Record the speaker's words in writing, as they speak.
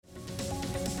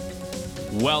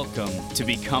Welcome to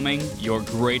Becoming Your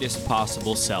Greatest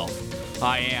Possible Self.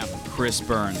 I am Chris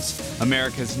Burns,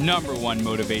 America's #1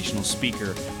 motivational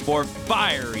speaker for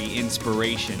fiery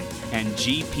inspiration and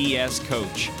GPS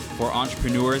coach for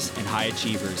entrepreneurs and high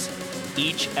achievers.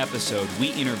 Each episode,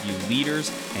 we interview leaders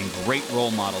and great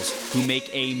role models who make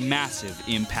a massive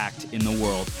impact in the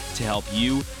world to help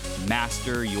you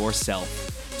master yourself,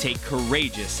 take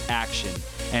courageous action,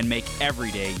 and make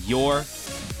every day your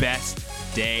best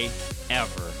day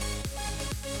ever.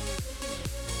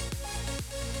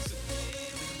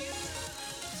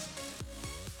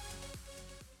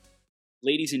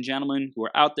 Ladies and gentlemen who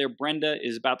are out there, Brenda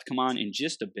is about to come on in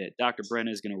just a bit. Dr. Brenda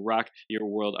is going to rock your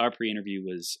world. Our pre-interview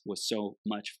was so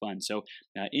much fun. So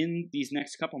in these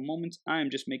next couple moments, I'm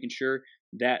just making sure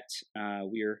that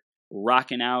we're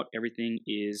rocking out. Everything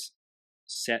is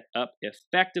set up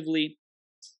effectively,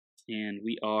 and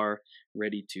we are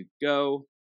ready to go.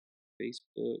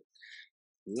 Facebook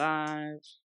Live.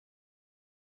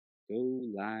 Go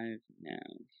live now.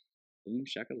 Boom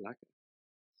shakalaka.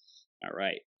 All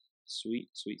right. Sweet.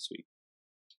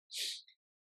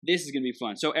 This is going to be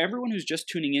fun. So everyone who's just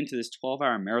tuning into this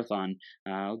 12-hour marathon,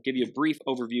 I'll give you a brief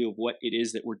overview of what it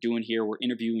is that we're doing here. We're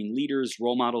interviewing leaders,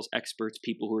 role models, experts,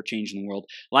 people who are changing the world,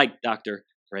 like Dr.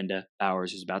 Brenda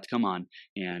Bowers, who's about to come on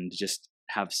and just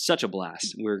have such a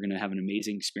blast. We're going to have an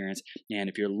amazing experience. And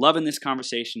if you're loving this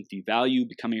conversation, if you value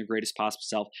becoming your greatest possible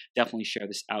self, definitely share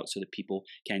this out so that people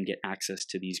can get access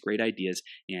to these great ideas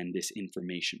and this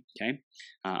information. Okay.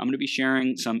 I'm going to be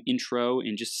sharing some intro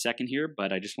in just a second here,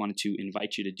 but I just wanted to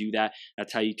invite you to do that.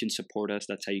 That's how you can support us.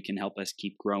 That's how you can help us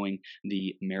keep growing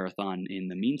the marathon in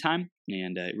the meantime.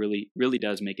 And it really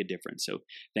does make a difference. So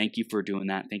thank you for doing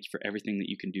that. Thank you for everything that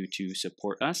you can do to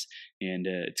support us. And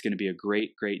it's going to be a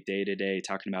great day today,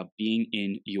 talking about being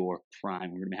in your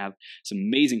prime. We're going to have some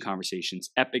amazing conversations,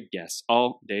 epic guests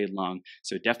all day long.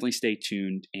 So definitely stay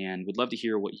tuned, and would love to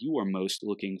hear what you are most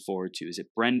looking forward to. Is it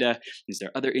Brenda? Is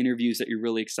there other interviews that you're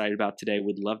really excited about today?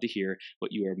 Would love to hear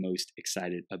what you are most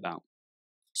excited about.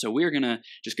 So we're going to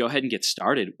just go ahead and get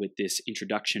started with this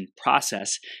introduction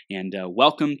process, and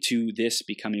welcome to this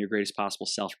Becoming Your Greatest Possible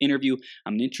Self interview.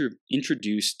 I'm going to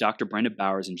introduce Dr. Brenda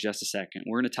Bowers in just a second.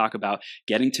 We're going to talk about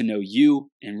getting to know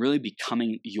you and really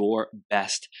becoming your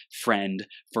best friend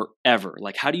forever.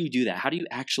 Like, how do you do that? How do you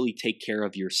actually take care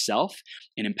of yourself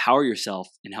and empower yourself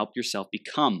and help yourself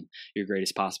become your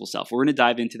greatest possible self? We're going to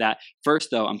dive into that. First,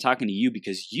 though, I'm talking to you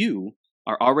because you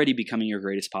are already becoming your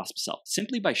greatest possible self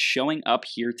simply by showing up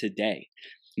here today,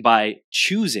 by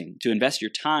choosing to invest your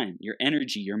time, your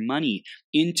energy, your money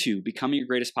into becoming your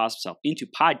greatest possible self, into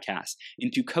podcasts,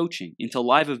 into coaching, into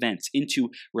live events,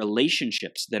 into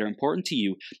relationships that are important to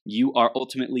you. You are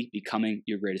ultimately becoming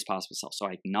your greatest possible self. So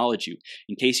I acknowledge you.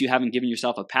 In case you haven't given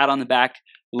yourself a pat on the back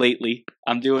lately,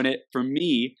 I'm doing it for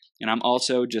me. And I'm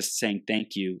also just saying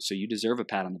thank you. So you deserve a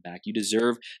pat on the back. You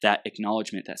deserve that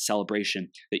acknowledgement, that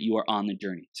celebration that you are on the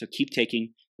journey. So keep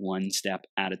taking one step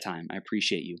at a time. I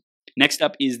appreciate you. Next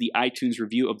up is the iTunes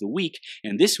review of the week.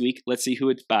 And this week, let's see who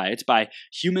it's by. It's by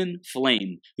Human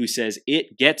Flame, who says,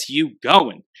 "It gets you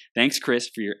going. Thanks, Chris,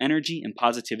 for your energy and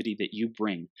positivity that you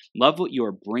bring. Love what you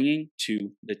are bringing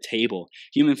to the table."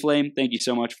 Human Flame, thank you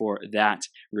so much for that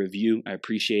review. I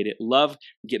appreciate it. Love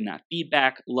getting that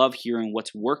feedback. Love hearing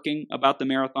what's working about the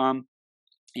marathon.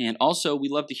 And also, we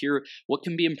love to hear what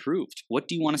can be improved. What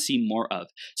do you want to see more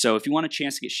of? So if you want a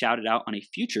chance to get shouted out on a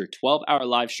future 12-hour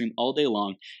live stream all day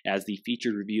long as the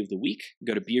featured review of the week,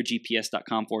 go to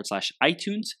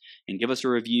beyourgps.com/iTunes and give us a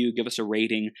review, give us a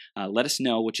rating. Let us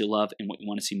know what you love and what you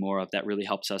want to see more of. That really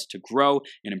helps us to grow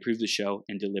and improve the show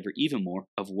and deliver even more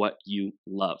of what you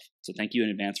love. So thank you in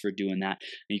advance for doing that.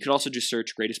 And you could also just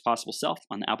search Greatest Possible Self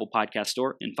on the Apple Podcast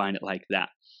Store and find it like that.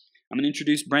 I'm going to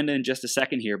introduce Brenda in just a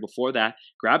second here. Before that,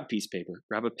 grab a piece of paper,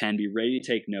 grab a pen, be ready to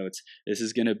take notes. This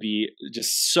is going to be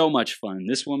just so much fun.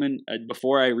 This woman,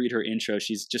 before I read her intro,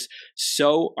 she's just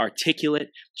so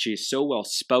articulate. She is so well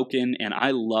spoken, and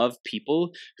I love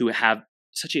people who have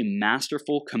such a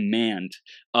masterful command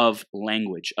of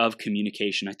language, of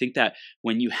communication. I think that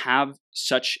when you have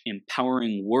such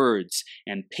empowering words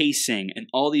and pacing and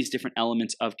all these different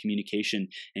elements of communication,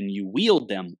 and you wield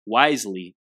them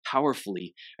wisely,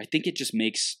 powerfully, I think it just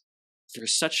makes for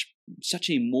such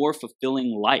a more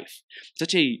fulfilling life,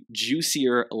 such a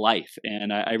juicier life.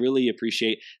 And I really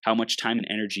appreciate how much time and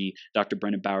energy Dr.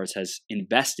 Brenda Bowers has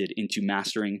invested into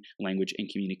mastering language and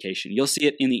communication. You'll see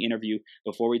it in the interview.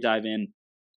 Before we dive in,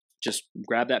 just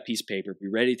grab that piece of paper, be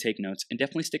ready to take notes, and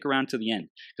definitely stick around to the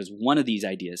end, because one of these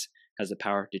ideas has the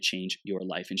power to change your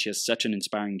life. And she has such an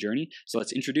inspiring journey. So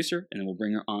let's introduce her, and then we'll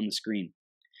bring her on the screen.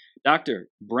 Dr.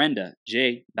 Brenda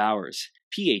J. Bowers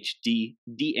PhD,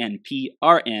 DNP,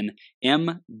 RN,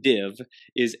 MDiv,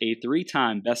 is a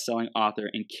 3-time best-selling author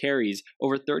and carries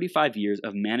over 35 years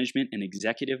of management and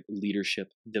executive leadership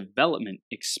development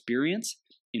experience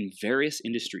in various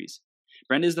industries.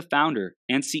 Brenda is the founder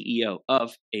and CEO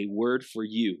of A Word for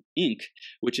You, Inc.,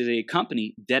 which is a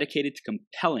company dedicated to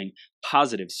compelling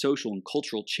positive social and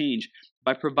cultural change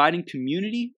by providing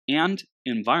community and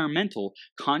environmental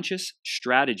conscious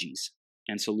strategies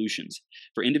and solutions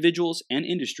for individuals and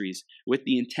industries with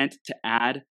the intent to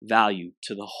add value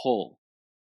to the whole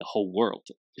world.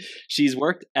 She's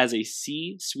worked as a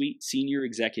C-suite senior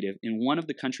executive in one of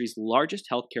the country's largest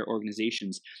healthcare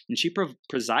organizations, and she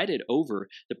presided over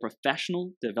the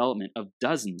professional development of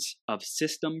dozens of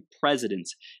system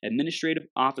presidents, administrative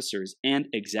officers, and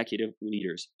executive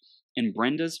leaders. And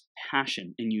Brenda's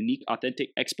passion and unique authentic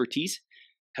expertise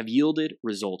have yielded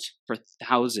results for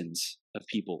thousands of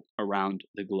people around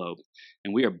the globe.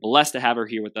 And we are blessed to have her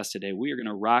here with us today. We are going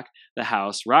to rock the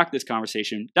house, rock this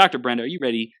conversation. Dr. Brenda, are you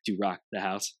ready to rock the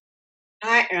house?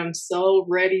 I am so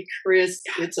ready, Chris.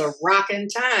 Yes. It's a rocking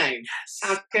time. Yes.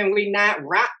 How can we not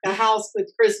rock the house with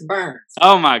Chris Burns?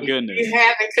 Oh my goodness. If you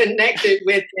haven't connected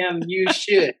with him, you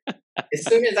should. As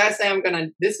soon as I say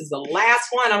this is the last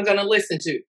one I'm going to listen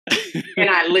to. And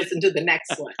I listen to the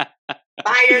next one.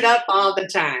 Fired up all the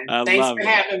time. Thanks for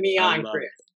having me on, Chris.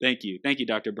 Thank you,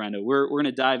 Dr. Brenda. We're going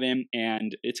to dive in,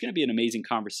 and it's going to be an amazing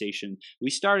conversation.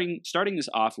 Starting this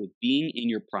off with being in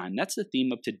your prime. That's the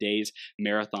theme of today's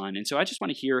marathon, and so I just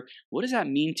want to hear, what does that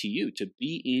mean to you to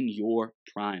be in your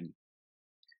prime?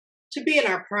 To be in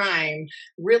our prime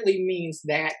really means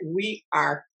that we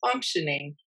are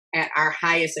functioning at our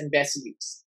highest and best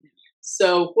use.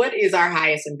 So, what is our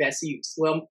highest and best use?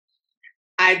 Well,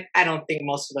 I don't think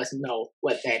most of us know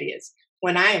what that is.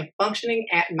 When I am functioning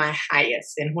at my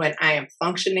highest and when I am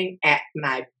functioning at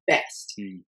my best,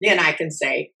 then I can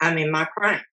say I'm in my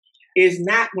prime. It's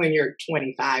not when you're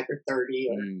 25 or 30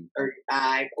 or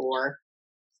 35 or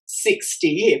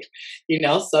 60,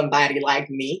 if somebody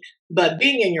like me. But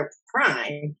being in your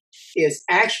prime is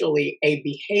actually a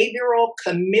behavioral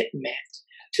commitment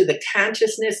to the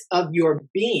consciousness of your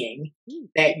being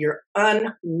that you're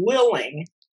unwilling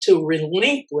to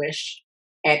relinquish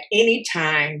at any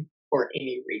time for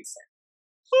any reason.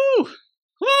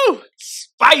 Woo!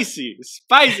 Spicy.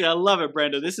 I love it,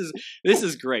 Brenda. This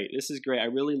is great. This is great. I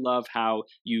really love how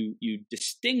you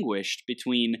distinguished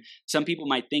between, some people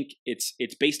might think it's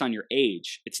based on your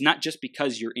age. It's not just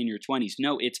because you're in your 20s.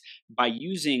 No, it's by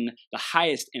using the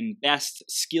highest and best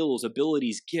skills,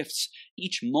 abilities, gifts,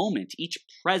 each moment, each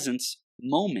presence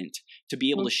moment, to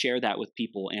be able to share that with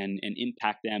people and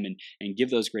impact them and give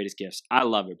those greatest gifts. I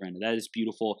love it, Brenda. That is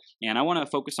beautiful. And I want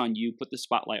to focus on you, put the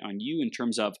spotlight on you in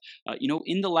terms of,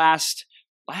 in the last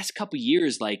couple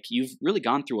years, like, you've really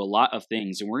gone through a lot of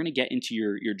things, and we're going to get into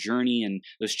your journey and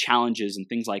those challenges and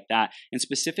things like that. And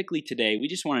specifically today, we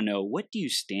just want to know, what do you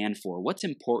stand for? What's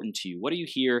important to you? What are you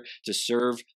here to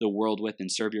serve the world with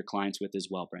and serve your clients with as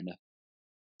well, Brenda?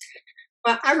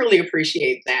 Well, I really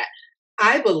appreciate that.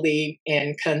 I believe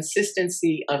in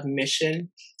consistency of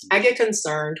mission. I get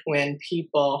concerned when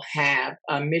people have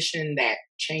a mission that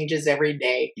changes every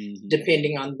day,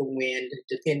 depending on the wind,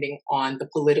 depending on the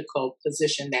political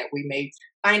position that we may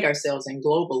find ourselves in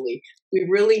globally. We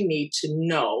really need to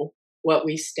know what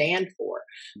we stand for.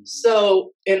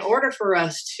 So in order for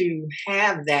us to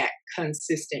have that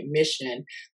consistent mission,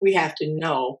 we have to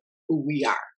know who we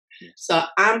are. So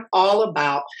I'm all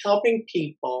about helping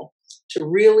people to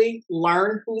really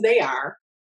learn who they are.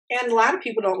 And a lot of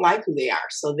people don't like who they are,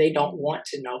 so they don't want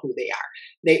to know who they are.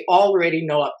 They already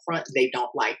know up front they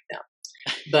don't like them.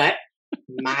 But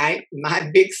my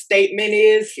big statement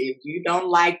is, if you don't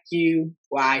like you,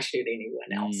 why should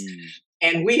anyone else?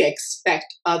 And we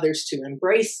expect others to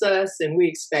embrace us, and we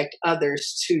expect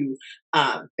others to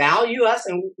value us,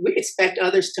 and we expect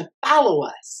others to follow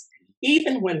us,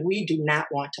 even when we do not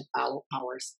want to follow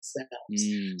ourselves.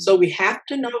 So we have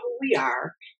to know who we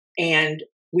are, and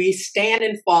we stand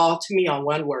and fall, to me, on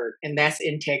one word, and that's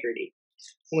integrity.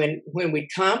 When we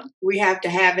come, we have to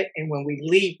have it, and when we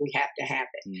leave, we have to have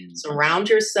it. Surround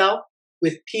yourself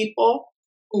with people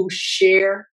who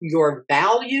share your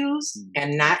values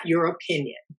and not your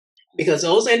opinion, because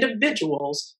those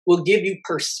individuals will give you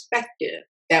perspective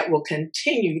that will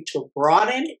continue to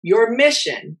broaden your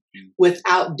mission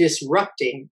without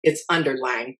disrupting its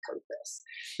underlying purpose.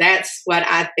 That's what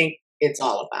I think it's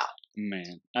all about.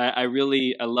 Man, I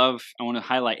want to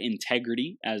highlight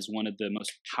integrity as one of the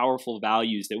most powerful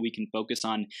values that we can focus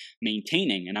on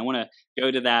maintaining. And I want to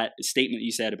go to that statement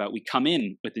you said about we come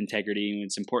in with integrity, and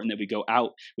it's important that we go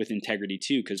out with integrity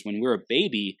too, because when we're a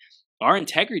baby, our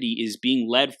integrity is being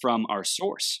led from our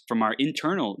source, from our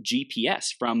internal GPS,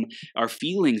 from our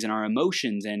feelings and our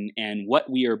emotions and what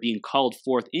we are being called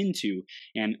forth into.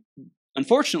 And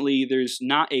unfortunately, there's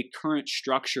not a current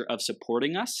structure of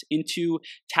supporting us into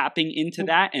tapping into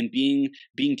that and being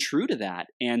true to that.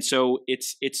 And so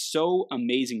it's so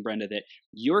amazing, Brenda, that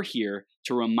you're here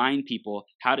to remind people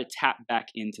how to tap back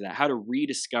into that, how to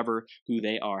rediscover who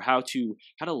they are, how to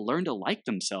learn to like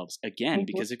themselves again.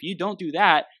 Because if you don't do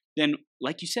that, then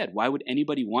like you said, why would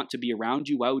anybody want to be around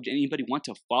you? Why would anybody want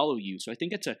to follow you? So I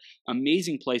think it's an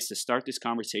amazing place to start this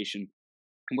conversation.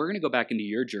 And we're going to go back into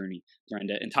your journey,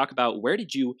 Brenda, and talk about where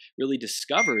did you really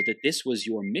discover that this was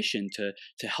your mission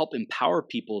to help empower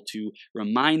people, to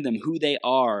remind them who they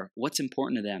are, what's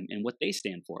important to them, and what they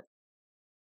stand for?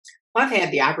 Well, I've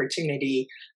had the opportunity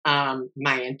my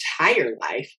entire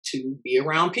life to be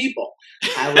around people.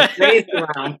 I was raised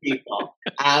around people.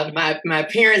 My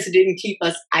parents didn't keep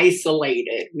us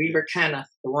isolated. We were kind of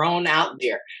thrown out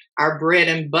there. Our bread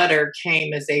and butter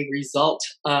came as a result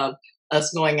of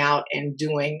us going out and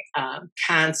doing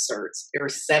concerts. There were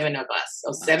 7 of us,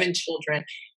 so 7 children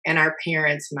and our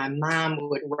parents. My mom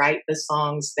would write the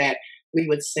songs that we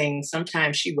would sing.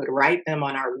 Sometimes she would write them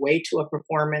on our way to a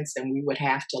performance and we would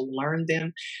have to learn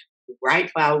them right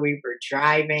while we were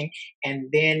driving. And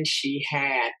then she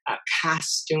had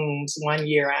costumes. One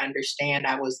year, I understand,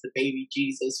 I was the baby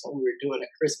Jesus when we were doing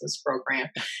a Christmas program.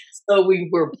 So we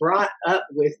were brought up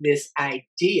with this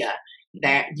idea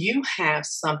that you have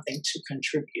something to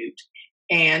contribute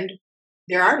and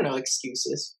there are no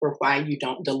excuses for why you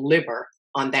don't deliver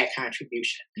on that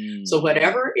contribution. So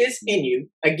whatever is in you,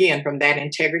 again, from that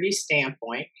integrity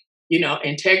standpoint,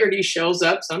 integrity shows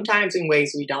up sometimes in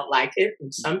ways we don't like it.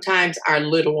 And sometimes our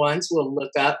little ones will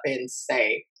look up and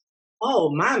say, oh,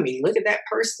 mommy, look at that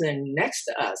person next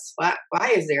to us.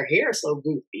 Why is their hair so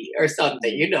goofy or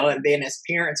something, and then as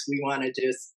parents, we want to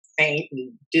just faint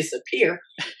and disappear.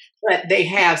 But they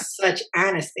have such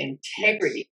honest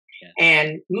integrity. Yes.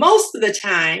 And most of the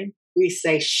time we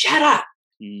say, shut up.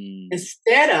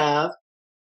 Instead of,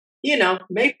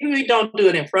 maybe we don't do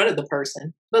it in front of the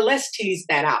person, but let's tease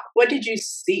that out. What did you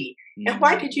see? And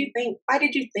why did you think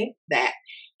that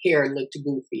hair looked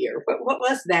goofier? What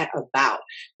was that about?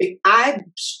 I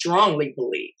strongly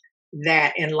believe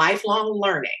that in lifelong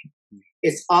learning,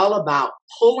 it's all about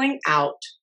pulling out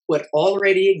what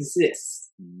already exists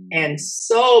and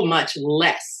so much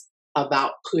less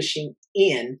about pushing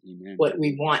in what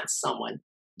we want someone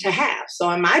to have. So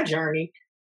in my journey,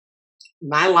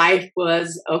 my life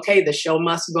was, okay, the show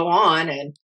must go on.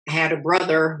 And I had a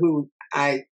brother who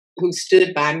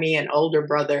stood by me, an older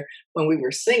brother, when we were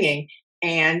singing,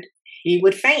 and he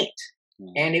would faint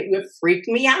and it would freak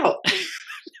me out.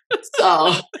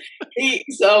 So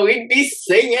we'd be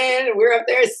singing, we're up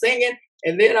there singing,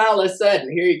 and then all of a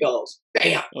sudden, here he goes,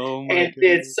 bam. Oh my and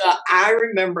then, so I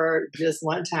remember just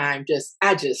one time,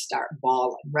 I just start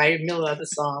bawling right in the middle of the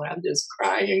song. I'm just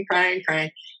crying.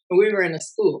 And we were in a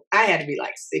school. I had to be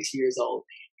like 6 years old.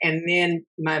 And then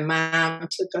my mom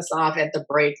took us off at the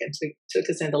break and took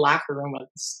us in the locker room of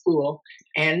the school.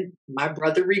 And my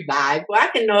brother revived. Well, I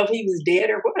didn't know if he was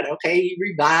dead or what. Okay, he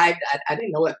revived. I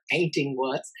didn't know what fainting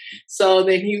was. So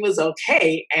then he was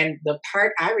okay. And the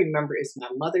part I remember is my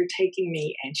mother taking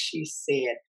me and she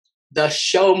said, the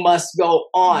show must go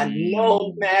on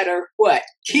no matter what.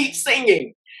 Keep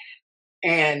singing.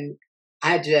 And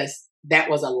that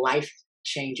was a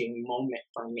life-changing moment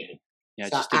for me. Yeah,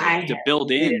 so just to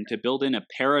build in a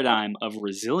paradigm of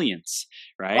resilience,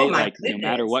 right? Oh like goodness. No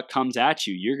matter what comes at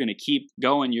you, you're going to keep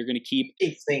going. You're going to keep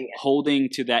holding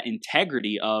to that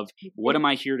integrity of what am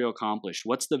I here to accomplish?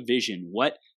 What's the vision?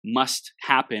 What must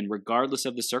happen regardless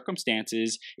of the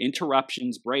circumstances,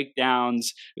 interruptions,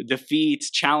 breakdowns,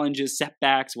 defeats, challenges,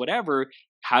 setbacks, whatever.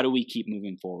 How do we keep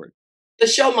moving forward? The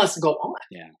show must go on.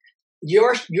 Yeah.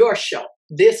 Your show,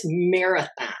 this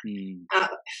marathon.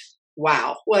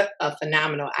 Wow, what a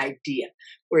phenomenal idea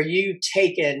where you've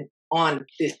taken on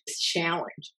this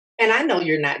challenge. And I know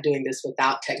you're not doing this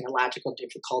without technological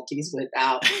difficulties,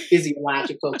 without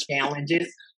physiological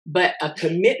challenges, but a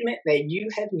commitment that you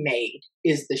have made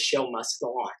is the show must go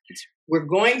on. We're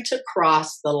going to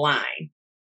cross the line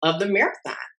of the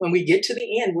marathon. When we get to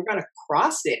the end, we're going to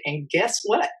cross it. And guess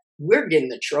what? We're getting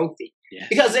the trophy. Yeah.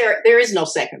 Because there is no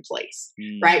second place,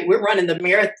 right? We're running the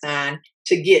marathon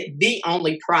to get the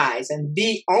only prize, and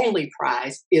the only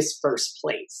prize is first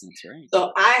place. That's right.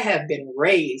 So I have been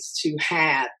raised to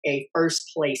have a first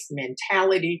place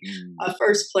mentality, a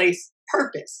first place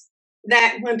purpose.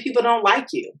 that when people don't like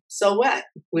you, so what?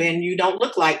 When you don't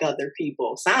look like other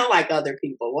people, sound like other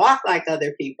people, walk like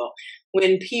other people,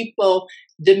 when people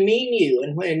demean you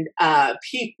and when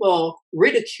people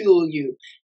ridicule you,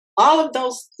 all of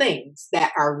those things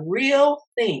that are real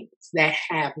things that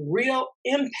have real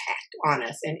impact on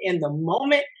us and in the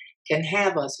moment can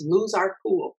have us lose our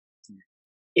cool.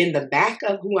 In the back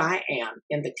of who I am,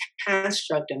 in the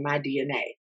construct of my DNA,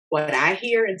 what I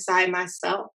hear inside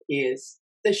myself is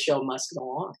the show must go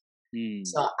on.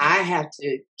 So I have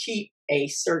to keep a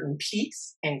certain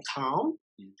peace and calm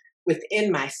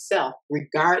within myself,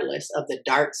 regardless of the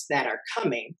darts that are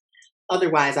coming.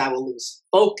 Otherwise, I will lose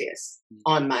focus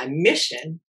on my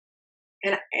mission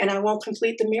and I won't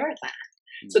complete the marathon.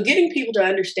 So getting people to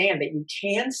understand that you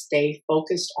can stay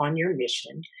focused on your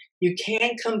mission, you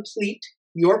can complete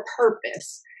your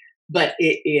purpose, but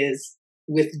it is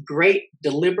with great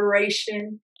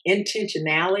deliberation,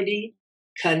 intentionality,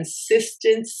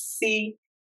 consistency,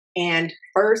 and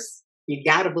first, you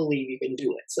got to believe you can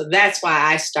do it. So that's why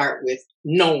I start with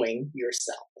knowing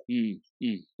yourself.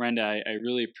 Brenda, I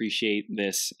really appreciate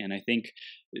this. And I think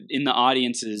in the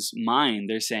audience's mind,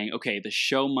 they're saying, okay, the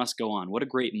show must go on. What a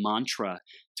great mantra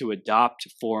to adopt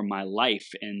for my life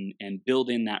and build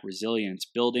in that resilience,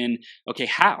 build in, okay,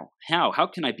 how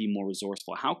can I be more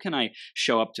resourceful? How can I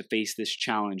show up to face this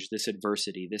challenge, this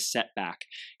adversity, this setback?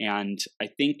 And I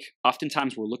think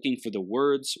oftentimes we're looking for the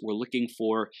words, we're looking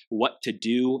for what to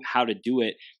do, how to do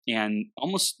it. And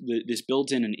almost this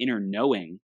builds in an inner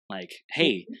knowing, like,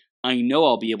 hey, I know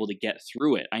I'll be able to get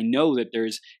through it. I know that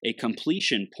there's a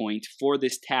completion point for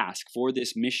this task, for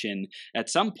this mission at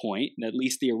some point, at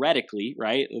least theoretically,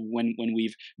 right? When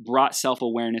we've brought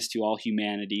self-awareness to all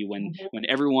humanity, when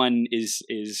everyone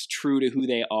is true to who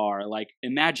they are, like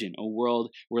imagine a world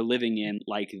we're living in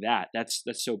like that. That's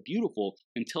so beautiful.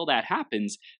 Until that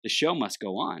happens, the show must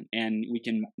go on, and we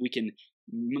can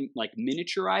like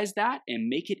miniaturize that and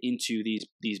make it into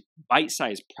these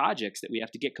bite-sized projects that we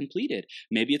have to get completed.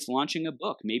 Maybe it's launching a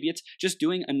book, maybe it's just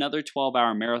doing another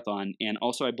 12-hour marathon. And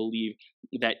also I believe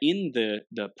that in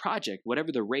the project, whatever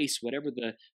the race, whatever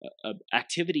the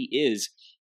activity is,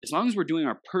 as long as we're doing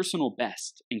our personal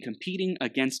best and competing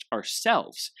against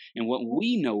ourselves and what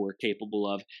we know we're capable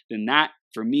of, then that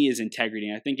for me is integrity.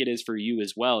 And I think it is for you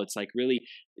as well. It's like, really,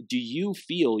 do you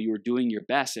feel you're doing your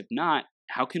best? If not,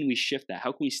 how can we shift that?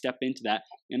 How can we step into that?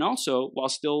 And also, while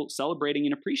still celebrating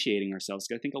and appreciating ourselves.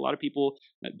 I think a lot of people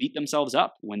beat themselves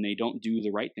up when they don't do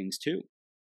the right things too.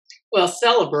 Well,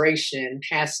 celebration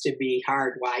has to be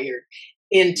hardwired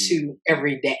into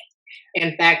every day.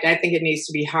 In fact, I think it needs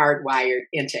to be hardwired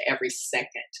into every second.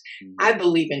 I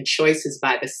believe in choices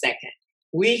by the second.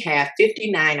 We have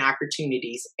 59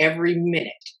 opportunities every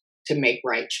minute to make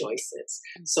right choices.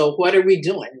 So what are we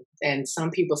doing? And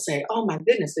some people say, oh my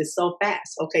goodness, it's so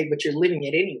fast. Okay, but you're living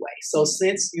it anyway. So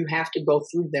since you have to go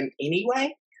through them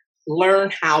anyway,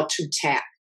 learn how to tap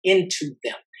into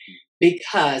them,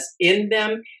 because in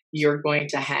them, you're going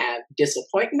to have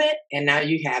disappointment, and now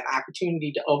you have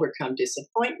opportunity to overcome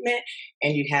disappointment,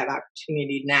 and you have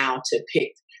opportunity now to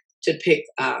pick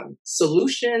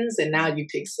solutions, and now you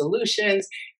pick solutions,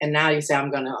 and now you say, I'm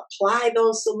going to apply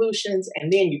those solutions,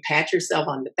 and then you pat yourself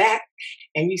on the back,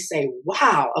 and you say,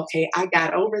 wow, okay, I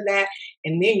got over that,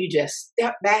 and then you just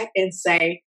step back and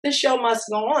say, the show must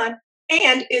go on,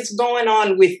 and it's going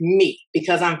on with me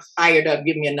because I'm fired up.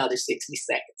 Give me another 60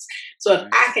 seconds. So if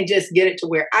I can just get it to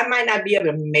where I might not be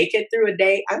able to make it through a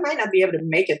day, I might not be able to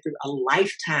make it through a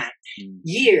lifetime,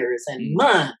 years and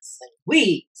months and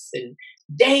weeks and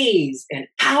days and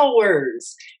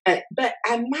hours, but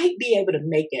I might be able to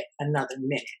make it another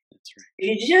minute. That's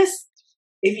right.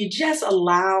 If you just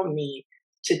allow me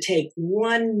to take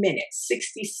 1 minute,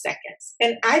 60 seconds,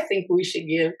 and I think we should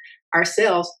give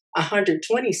ourselves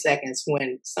 120 seconds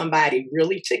when somebody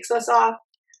really ticks us off.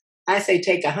 I say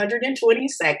take 120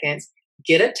 seconds,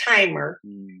 get a timer,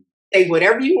 say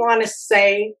whatever you want to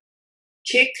say,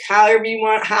 kick however you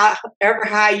want, however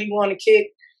high you want to kick,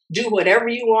 do whatever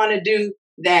you want to do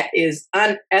that is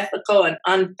unethical and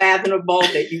unfathomable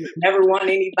that you would never want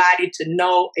anybody to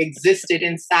know existed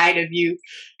inside of you.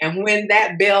 And when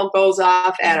that bell goes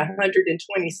off at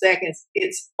 120 seconds,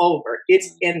 it's over.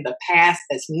 It's in the past.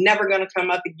 That's never going to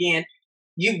come up again.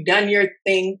 You've done your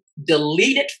thing.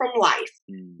 Delete it from life,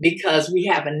 because we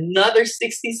have another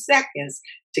 60 seconds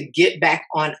to get back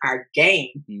on our game.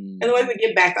 And the way we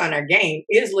get back on our game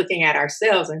is looking at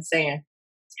ourselves and saying,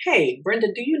 hey, Brenda,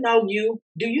 do you know you?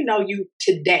 Do you know you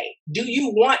today? Do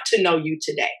you want to know you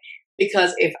today?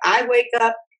 Because if I wake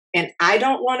up and I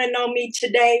don't want to know me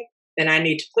today, then I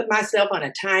need to put myself on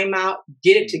a timeout,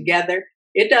 get it together.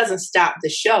 It doesn't stop the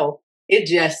show. It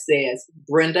just says,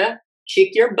 Brenda, kick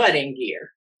your butt in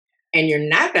gear. And you're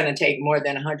not going to take more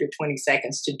than 120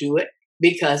 seconds to do it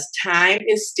because time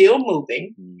is still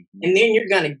moving. And then you're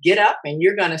going to get up and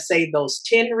you're going to say those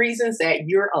 10 reasons that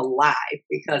you're alive.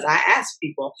 Because I ask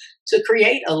people to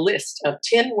create a list of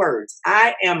 10 words.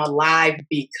 I am alive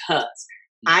because.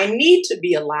 I need to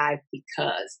be alive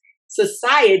because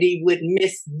society would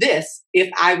miss this if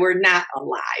I were not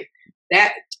alive.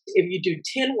 That if you do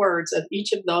 10 words of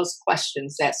each of those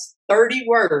questions, that's 30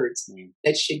 words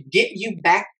that should get you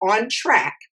back on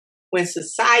track when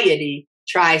society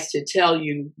tries to tell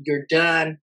you you're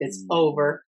done, it's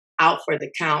over, out for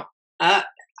the count.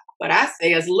 What I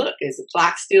say is, look, is the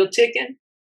clock still ticking?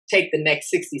 Take the next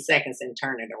 60 seconds and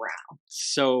turn it around.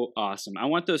 So awesome. I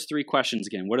want those 3 questions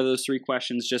again. What are those 3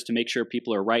 questions, just to make sure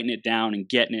people are writing it down and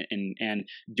getting it and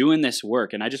doing this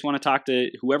work? And I just want to talk to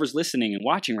whoever's listening and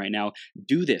watching right now.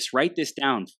 Do this, write this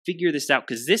down, figure this out,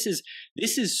 because this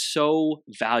is so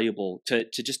valuable to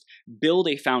just build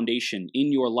a foundation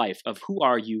in your life of who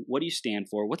are you, what do you stand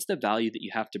for, what's the value that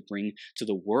you have to bring to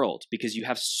the world, because you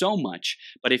have so much.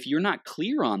 But if you're not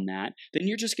clear on that, then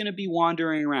you're just going to be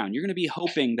wandering around. You're going to be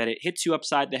hoping that it hits you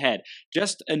upside the head.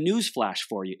 Just a news flash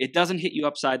for you. It doesn't hit you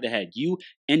upside the head. You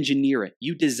engineer it.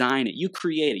 You design it. You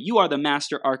create it. You are the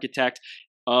master architect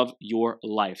of your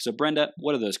life. So Brenda,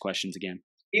 what are those questions again?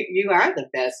 You are the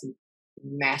best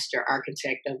master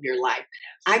architect of your life.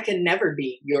 I can never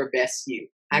be your best you.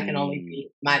 I can only be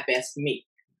my best me.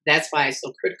 That's why it's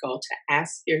so critical to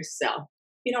ask yourself,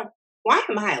 why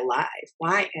am I alive?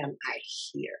 Why am I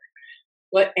here?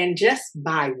 And just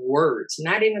by words,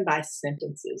 not even by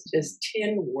sentences, just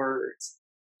 10 words.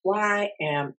 Why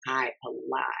am I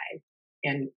alive?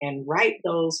 And write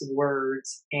those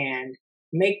words and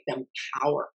make them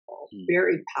powerful,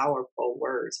 very powerful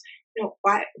words.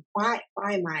 Why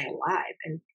am I alive?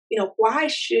 And, why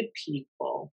should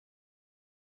people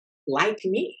like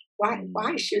me?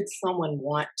 Why should someone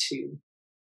want to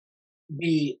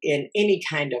be in any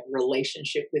kind of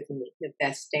relationship with me, if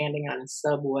that's standing on a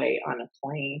subway, on a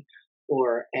plane,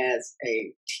 or as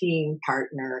a team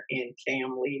partner in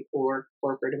family or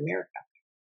corporate America?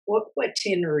 What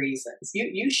 10 reasons?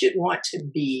 You should want to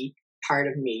be part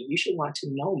of me. You should want to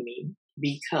know me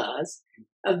because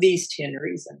of these 10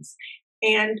 reasons.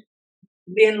 And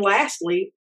then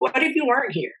lastly, what if you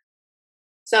weren't here?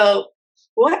 So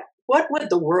what would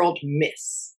the world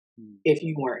miss if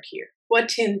you weren't here? What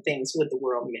 10 things would the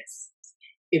world miss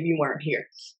if you weren't here?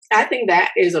 I think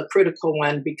that is a critical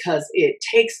one because it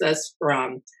takes us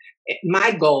from,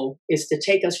 my goal is to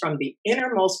take us from the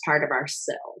innermost part of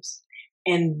ourselves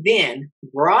and then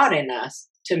broaden us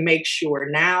to make sure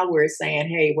now we're saying,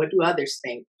 hey, what do others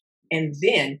think? And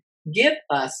then give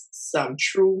us some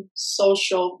true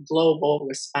social global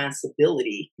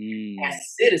responsibility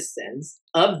as citizens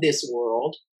of this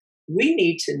world. We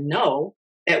need to know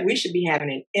that we should be having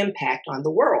an impact on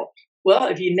the world. Well,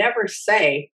 if you never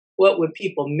say, what would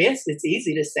people miss? It's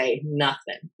easy to say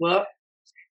nothing. Well,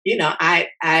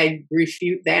 I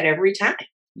refute that every time.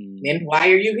 Then why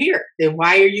are you here? Then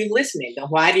why are you listening? Then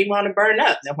why do you want to burn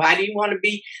up? Then why do you want to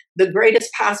be the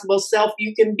greatest possible self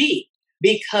you can be?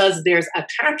 Because there's a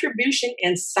contribution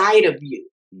inside of you.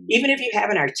 Even if you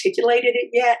haven't articulated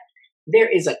it yet, there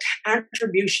is a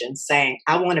contribution saying,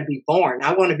 I want to be born.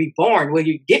 I want to be born. Will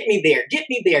you get me there? Get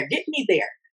me there. Get me there.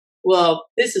 Well,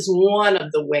 this is one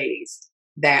of the ways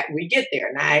that we get there.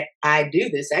 And I do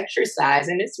this exercise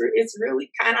and it's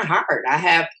really kind of hard. I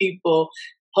have people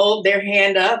hold their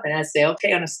hand up and I say,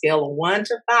 okay, on a scale of 1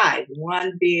 to 5,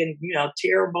 1 being,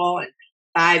 terrible and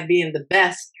 5 being the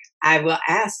best, I will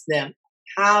ask them,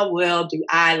 how well do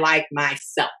I like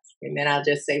myself? And then I'll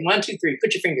just say 1, 2, 3,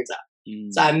 put your fingers up.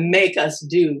 So I make us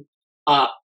do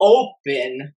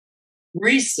open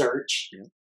research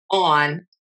on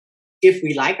if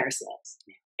we like ourselves.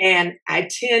 And I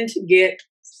tend to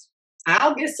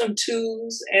I'll get some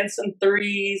 2s and some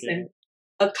 3s and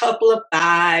a couple of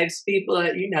 5s. People,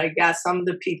 you got some of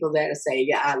the people that say,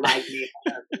 yeah, I like me.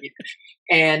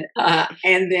 And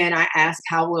then I ask,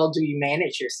 how well do you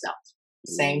manage yourself?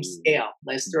 Same scale.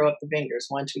 Let's throw up the fingers.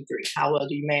 1, 2, 3. How well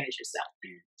do you manage yourself?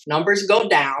 Numbers go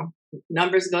down.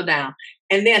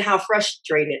 And then how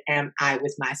frustrated am I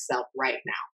with myself right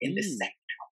now in this second?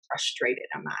 How frustrated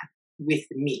am I with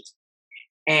me?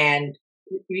 And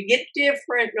you get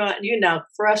different,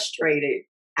 frustrated,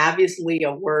 obviously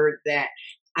a word that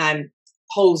I'm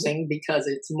posing because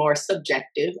it's more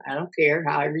subjective. I don't care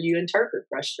however you interpret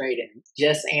frustrated.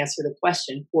 Just answer the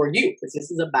question for you because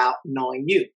this is about knowing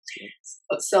you.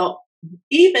 So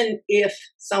even if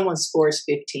someone scores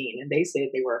 15 and they said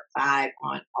they were 5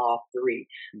 on all 3,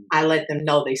 Mm. I let them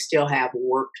know they still have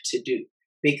work to do,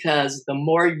 because the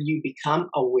more you become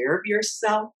aware of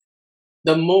yourself,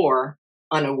 the more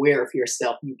unaware of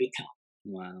yourself you become.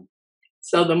 Wow.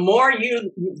 So the more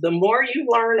you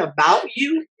learn about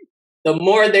you, the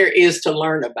more there is to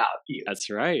learn about you. That's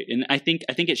right. And I think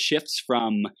it shifts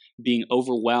from being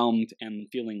overwhelmed and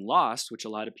feeling lost, which a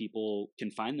lot of people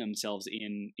can find themselves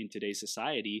in today's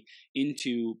society,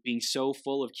 into being so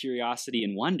full of curiosity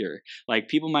and wonder. Like,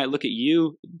 people might look at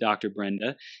you, Dr.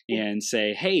 Brenda, and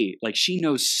say, "Hey, like, she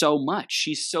knows so much.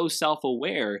 She's so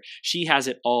self-aware. She has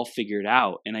it all figured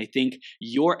out." And I think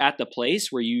you're at the place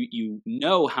where you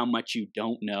know how much you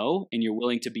don't know, and you're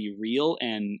willing to be real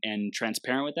and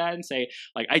transparent with that and say,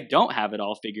 like, I don't have it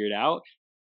all figured out,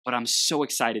 but I'm so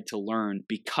excited to learn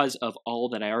because of all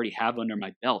that I already have under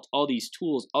my belt. All these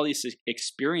tools, all these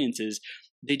experiences,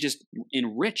 they just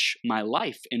enrich my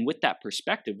life. And with that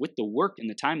perspective, with the work and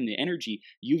the time and the energy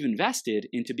you've invested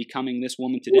into becoming this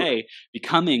woman today,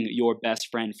 becoming your best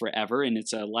friend forever, and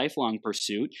it's a lifelong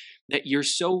pursuit, that you're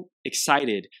so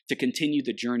excited to continue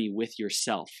the journey with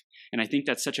yourself. And I think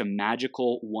that's such a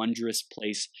magical, wondrous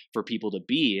place for people to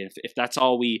be. If that's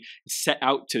all we set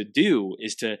out to do,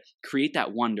 is to create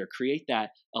that wonder, create that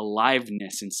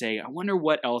aliveness, and say, I wonder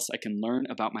what else I can learn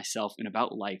about myself and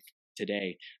about life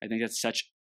today. I think that's such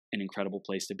an incredible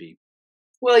place to be.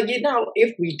 Well,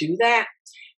 if we do that,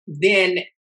 then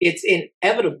it's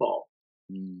inevitable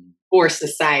for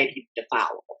society to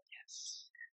follow.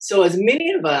 So as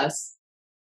many of us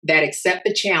that accept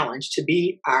the challenge to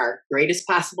be our greatest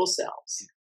possible selves,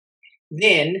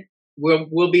 then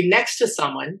we'll be next to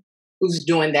someone who's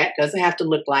doing that. Doesn't have to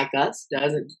look like us,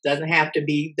 doesn't have to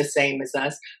be the same as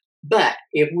us. But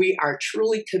if we are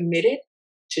truly committed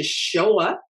to show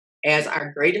up as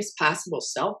our greatest possible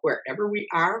self wherever we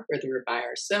are, whether we're by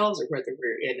ourselves or whether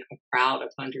we're in a crowd of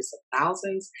hundreds of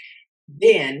thousands,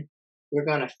 then we're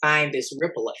going to find this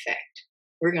ripple effect.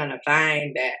 We're going to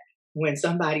find that when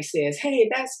somebody says, "Hey,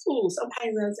 that's cool,"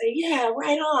 somebody's going to say, "Yeah,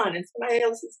 right on." And somebody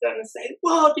else is going to say,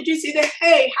 "Whoa, did you see that?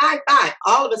 Hey, high five."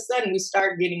 All of a sudden, we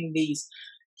start getting these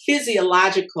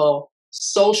physiological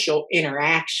social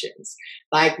interactions,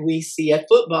 like we see at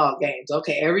football games.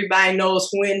 Okay, everybody knows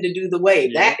when to do the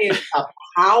wave. Yeah. That is a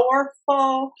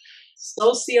powerful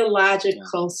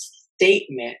sociological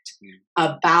statement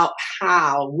about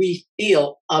how we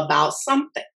feel about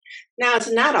something. Now, it's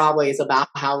not always about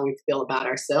how we feel about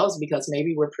ourselves, because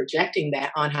maybe we're projecting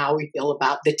that on how we feel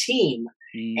about the team.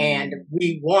 And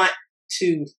we want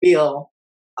to feel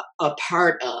a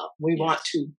part of, we want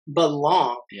to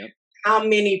belong. Yep. How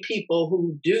many people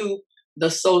who do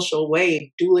the social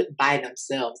wave do it by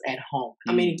themselves at home?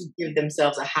 How many give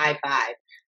themselves a high five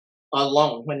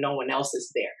alone when no one else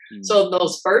is there? So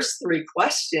those first 3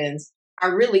 questions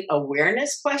are really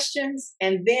awareness questions.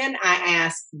 And then I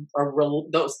ask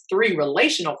those 3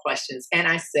 relational questions, and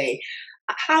I say,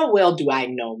 how well do I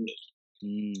know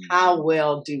me? How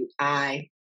well do I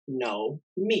know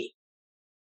me?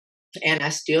 And I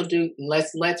still do.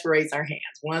 Let's raise our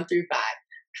hands, 1 through 5.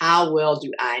 How well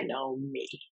do I know me?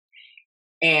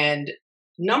 And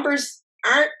numbers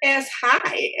aren't as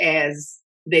high as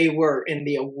they were in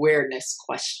the awareness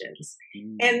questions.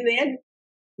 And then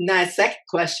my second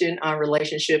question on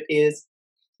relationship is,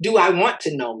 do I want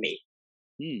to know me?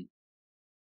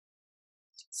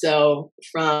 So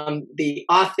from the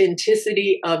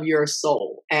authenticity of your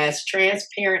soul, as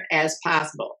transparent as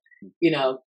possible,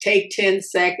 take 10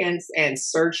 seconds and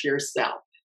search yourself.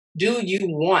 Do you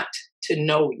want to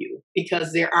know you?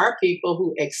 Because there are people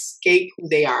who escape who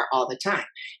they are all the time.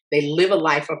 They live a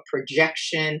life of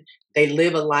projection. They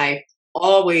live a life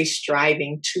always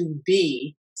striving to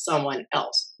be someone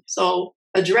else. So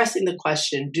addressing the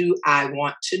question, do I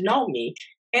want to know me?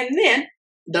 And then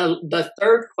the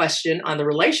third question on the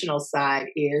relational side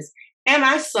is, am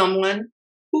I someone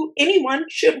who anyone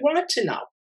should want to know?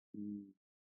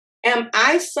 Am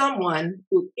I someone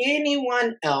who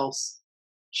anyone else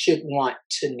should want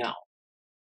to know?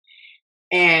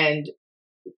 And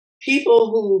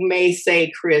people who may say,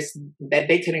 Chris, that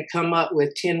they couldn't come up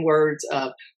with 10 words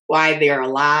of why they're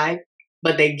alive,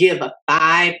 but they give a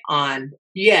 5 on,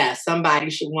 yeah, somebody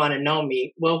should want to know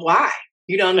me. Well, why?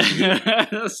 You don't.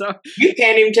 You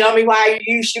can't even tell me why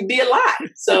you should be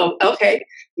alive. So, okay,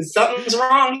 something's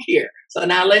wrong here. So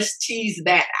now let's tease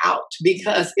that out,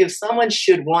 because if someone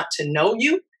should want to know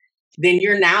you, then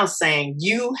you're now saying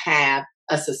you have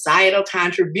a societal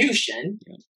contribution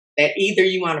that either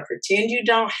you want to pretend you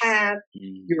don't have,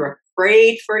 you're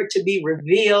afraid for it to be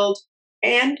revealed,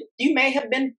 and you may have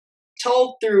been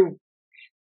told through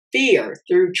fear,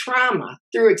 through trauma,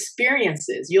 through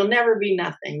experiences. You'll never be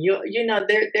nothing.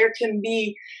 There can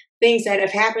be things that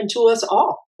have happened to us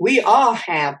all. We all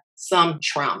have some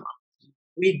trauma.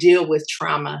 We deal with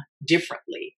trauma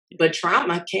differently, but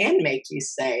trauma can make you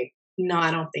say, no,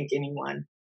 I don't think anyone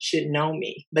should know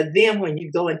me. But then when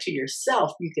you go into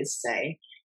yourself, you could say,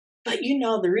 but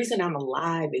the reason I'm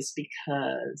alive is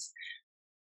because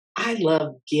I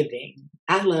love giving.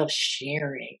 I love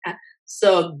sharing.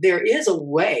 So there is a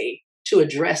way to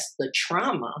address the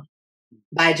trauma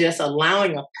by just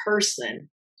allowing a person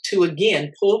to,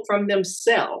 again, pull from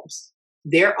themselves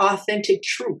their authentic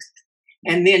truth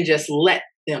and then just let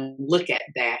them look at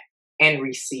that and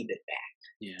receive it back.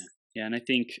 Yeah. Yeah. And I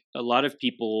think a lot of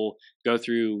people go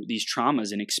through these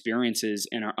traumas and experiences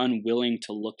and are unwilling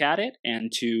to look at it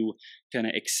and to kind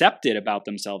of accept it about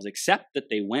themselves, accept that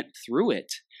they went through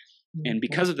it. And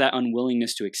because of that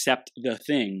unwillingness to accept the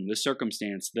thing, the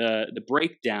circumstance, the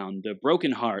breakdown, the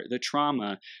broken heart, the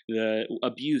trauma, the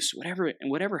abuse,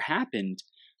 whatever happened,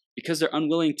 because they're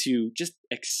unwilling to just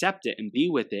accept it and be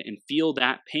with it and feel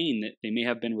that pain that they may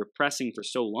have been repressing for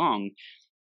so long,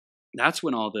 that's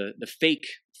when all the fake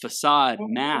facade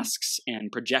masks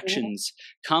and projections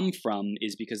come from,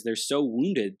 is because they're so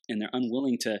wounded and they're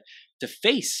unwilling to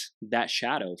face that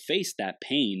shadow, face that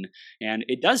pain. And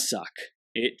it does suck.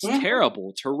 It's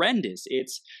terrible. It's horrendous.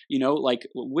 It's,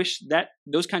 wish that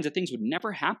those kinds of things would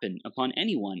never happen upon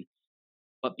anyone.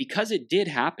 But because it did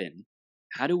happen,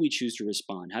 how do we choose to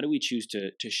respond? How do we choose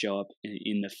to show up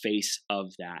in the face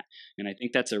of that? And I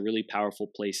think that's a really powerful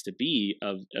place to be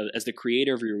as the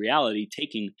creator of your reality,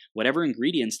 taking whatever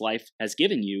ingredients life has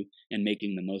given you and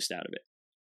making the most out of it.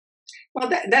 Well,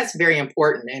 that's very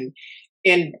important. And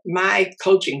in my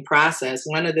coaching process,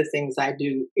 one of the things I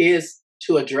do is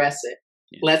to address it.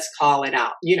 Yeah. Let's call it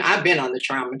out. I've been on the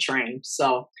trauma train,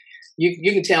 so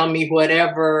you can tell me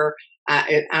whatever.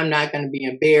 I'm not going to be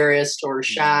embarrassed or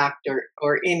shocked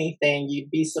or anything.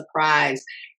 You'd be surprised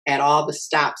at all the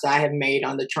stops I have made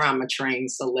on the trauma train.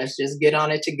 So let's just get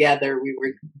on it together. We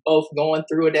were both going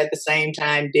through it at the same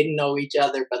time, didn't know each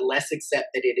other, but let's accept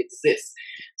that it exists.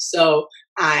 So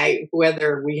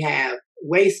whether we have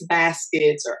waste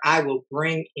baskets or I will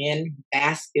bring in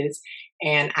baskets,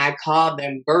 and I call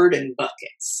them burden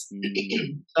buckets.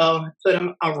 So I put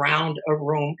them around a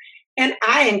room. And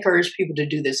I encourage people to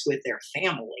do this with their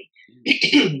family,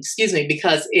 excuse me,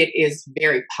 because it is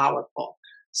very powerful.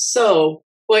 So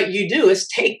what you do is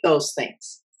take those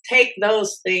things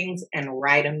and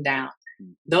write them down.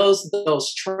 Those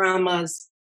traumas,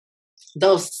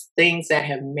 those things that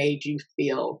have made you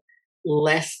feel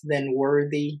less than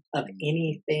worthy of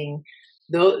anything,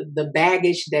 the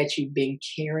baggage that you've been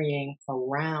carrying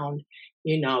around,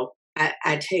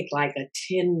 I take like a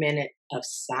 10-minute of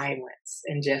silence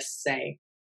and just say,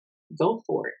 go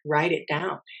for it, write it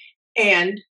down,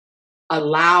 and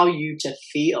allow you to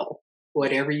feel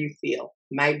whatever you feel.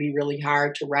 Might be really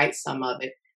hard to write some of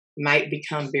it, might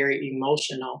become very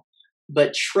emotional,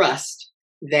 but trust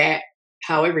that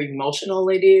however emotional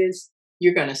it is,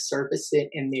 you're going to surface it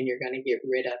and then you're going to get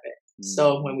rid of it.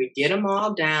 So when we get them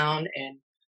all down, and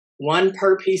one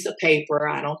per piece of paper,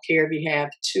 I don't care if you have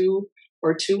 2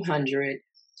 or 200,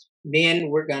 then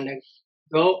we're going to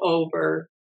go over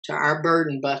to our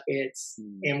burden buckets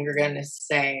and we're going to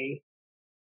say,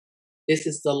 this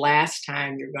is the last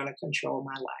time you're going to control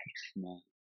my life.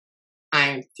 I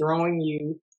am throwing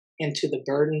you into the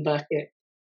burden bucket,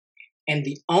 and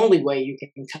the only way you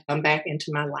can come back into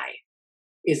my life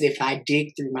is if I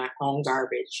dig through my own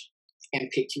garbage and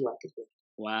pick you up again.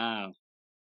 Wow.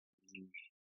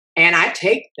 And I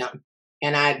take them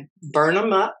and I burn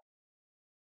them up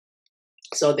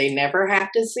so they never have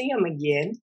to see them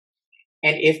again.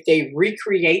 And if they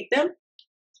recreate them,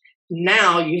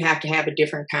 now you have to have a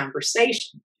different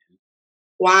conversation.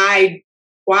 Why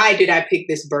did I pick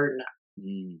this burden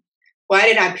up? Why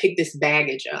did I pick this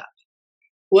baggage up?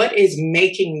 What is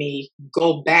making me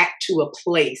go back to a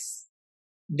place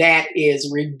that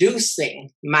is reducing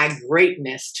my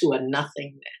greatness to a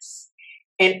nothingness?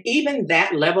 And even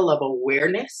that level of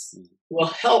awareness will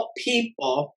help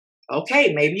people.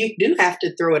 Okay, maybe you do have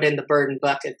to throw it in the burden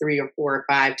bucket 3 or 4 or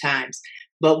 5 times,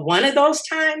 but one of those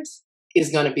times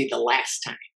is going to be the last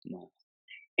time.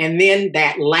 And then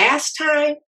that last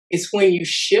time is when you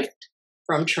shift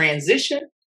from transition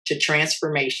to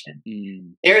transformation.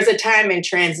 There's a time in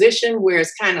transition where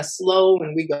it's kind of slow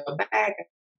and we go back and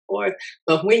forth,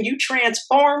 but when you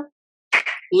transform,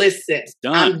 listen,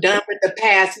 I'm done with the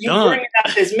past. You bring it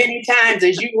up as many times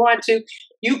as you want to.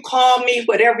 You call me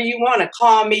whatever you want to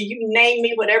call me. You name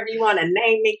me whatever you want to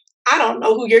name me. I don't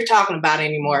know who you're talking about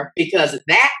anymore, because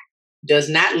that does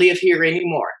not live here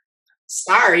anymore.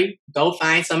 sorry, go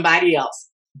find somebody else.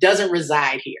 Doesn't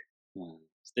reside here. Wow.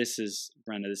 This is,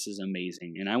 Brenda, this is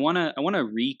amazing. And I wanna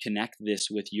reconnect this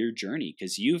with your journey,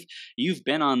 because you've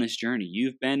been on this journey.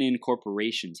 You've been in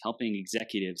corporations helping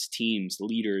executives, teams,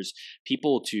 leaders,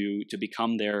 people to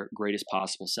become their greatest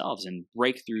possible selves and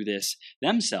break through this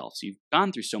themselves. You've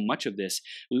gone through so much of this.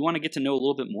 We want to get to know a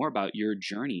little bit more about your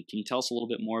journey. Can you tell us a little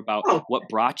bit more about what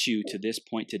brought you to this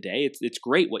point today? It's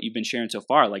great what you've been sharing so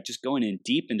far, like just going in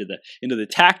deep into the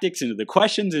tactics, into the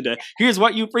questions, into here's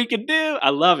what you freaking do. I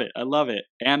love it.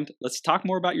 And let's talk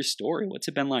more about your story. What's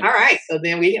it been like? All right, so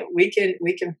then we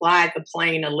can fly the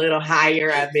plane a little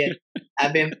higher.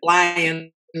 I've been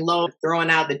flying low, throwing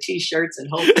out the t-shirts, and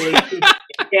hopefully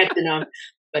catching them.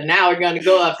 But now we're going to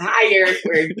go up higher,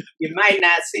 where you might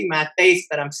not see my face,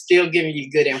 but I'm still giving you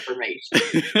good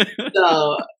information.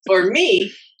 So for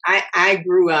me, I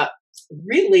grew up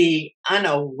really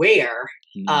unaware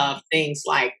of things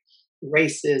like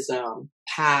racism,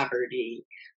 poverty.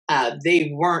 They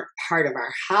weren't part of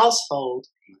our household,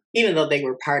 even though they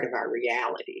were part of our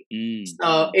reality.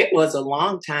 So it was a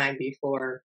long time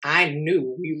before I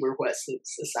knew we were what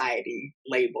society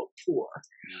labeled poor,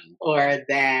 or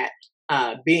that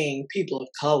being people of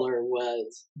color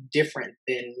was different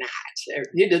than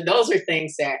not. Those are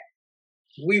things that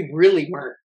we really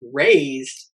weren't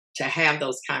raised to have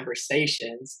those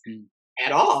conversations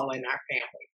at all in our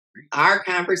family. Our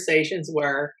conversations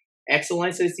were,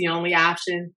 excellence is the only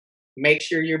option. Make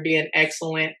sure you're being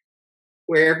excellent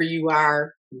wherever you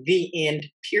are, the end,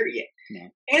 period. Yeah.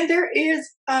 And there is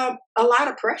a lot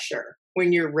of pressure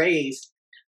when you're raised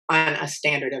on a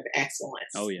standard of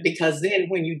excellence. Oh, yeah. Because then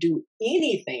when you do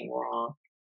anything wrong,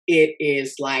 it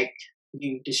is like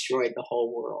you destroyed the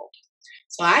whole world.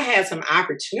 So I had some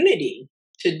opportunity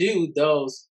to do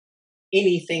those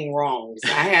anything wrongs. I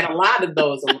had a lot of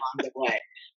those along the way.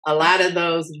 A lot of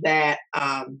those that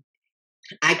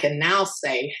I can now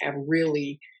say have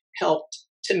really helped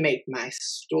to make my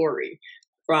story,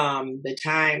 from the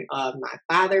time of my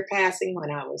father passing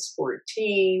when I was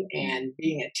 14 and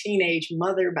being a teenage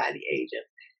mother by the age of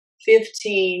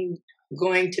 15,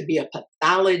 going to be a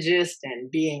pathologist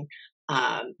and being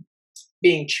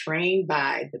trained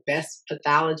by the best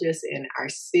pathologist in our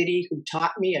city, who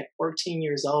taught me at 14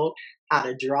 years old how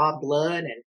to draw blood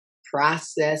and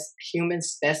process human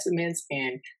specimens,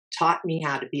 and taught me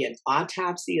how to be an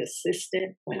autopsy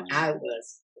assistant when I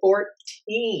was 14.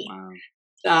 Wow.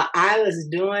 So I was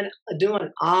doing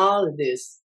all of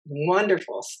this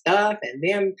wonderful stuff. And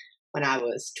then when I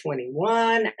was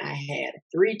 21, I had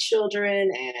 3 children,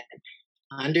 and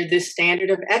under this standard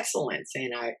of excellence.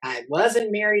 And I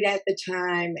wasn't married at the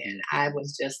time. And I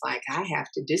was just like, I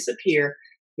have to disappear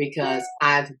because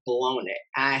I've blown it.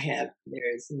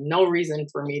 There's no reason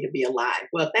for me to be alive.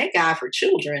 Well, thank God for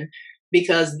children,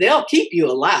 because they'll keep you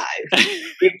alive.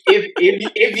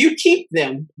 if you keep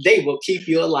them, they will keep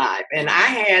you alive. And I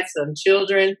had some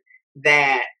children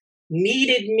that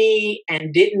needed me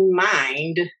and didn't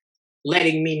mind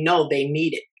letting me know they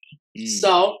needed me.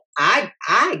 So I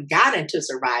got into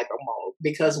survival mode,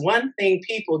 because one thing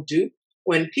people do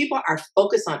when people are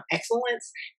focused on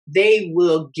excellence, they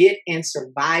will get in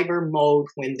survivor mode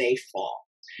when they fall.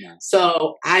 Yeah.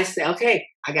 So I said, okay,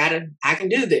 I can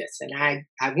do this. And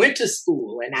I went to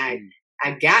school, and I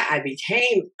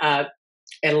became a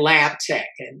lab tech,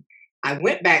 and I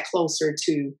went back closer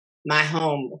to my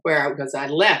home because I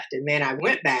left. And then I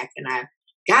went back and I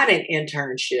got an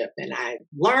internship, and I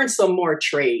learned some more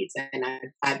trades, and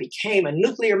I became a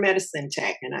nuclear medicine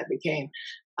tech, and I became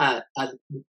a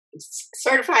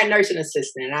certified nursing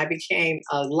assistant, and I became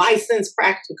a licensed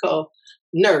practical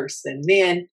nurse. And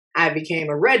then I became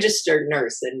a registered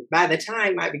nurse. And by the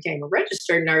time I became a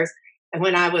registered nurse, and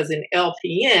when I was an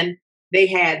LPN, they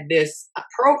had this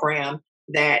program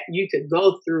that you could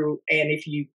go through. And if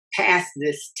you pass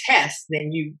this test,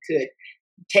 then you could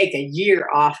take a year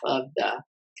off of the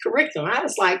curriculum. I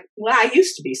was like, well, I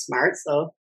used to be smart,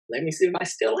 so let me see if I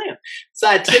still am. So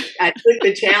I took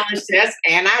the challenge test,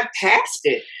 and I passed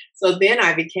it. So then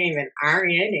I became an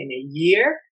RN in a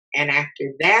year. And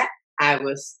after that, I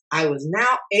was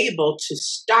now able to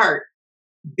start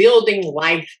building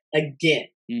life again.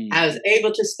 I was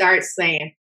able to start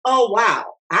saying, oh, wow,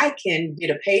 I can get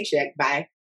a paycheck by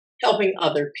helping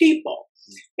other people.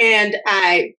 And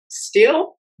I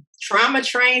still, trauma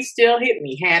train still hit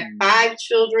me. Had 5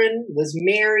 children, was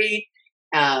married,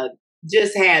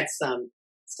 just had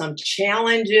some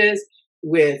challenges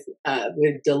with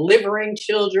delivering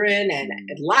children, and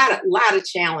a lot of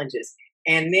challenges.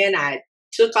 And then I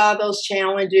took all those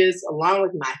challenges along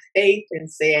with my faith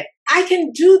and said, I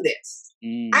can do this.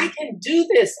 I can do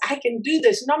this. I can do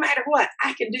this. No matter what,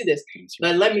 I can do this.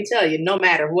 But let me tell you, no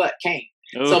matter what came.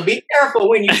 Oh. So be careful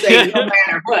when you say no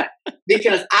matter what,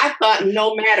 because I thought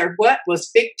no matter what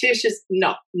was fictitious.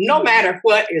 No matter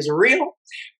what is real,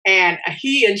 and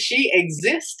he and she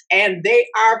exist, and they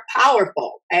are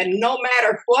powerful. And no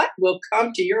matter what will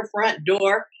come to your front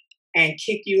door and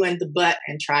kick you in the butt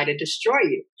and try to destroy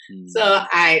you. So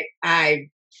I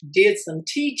did some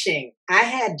teaching. I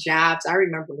had jobs. I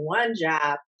remember one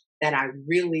job that I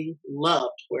really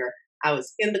loved where I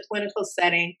was in the clinical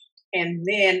setting, and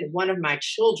then one of my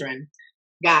children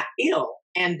got ill,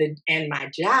 and my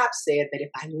job said that if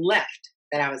I left,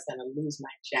 that I was going to lose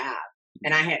my job.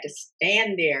 And I had to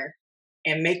stand there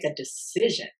and make a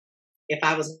decision if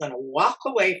I was going to walk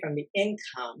away from the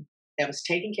income that was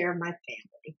taking care of my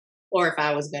family, or if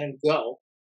I was going to go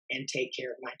and take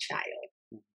care of my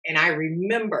child. And I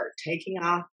remember taking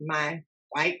off my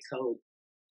white coat,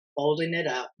 folding it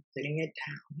up, putting it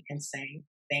down, and saying,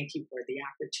 thank you for the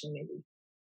opportunity.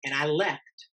 And I left,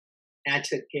 and I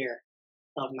took care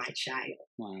of my child.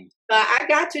 Wow. So I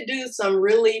got to do some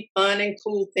really fun and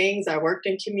cool things. I worked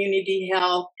in community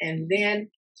health, and then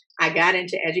I got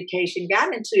into education,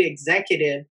 got into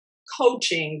executive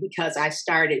coaching because I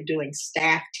started doing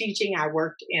staff teaching. I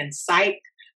worked in psych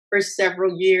for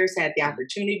several years, had the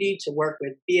opportunity to work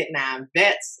with Vietnam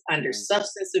vets under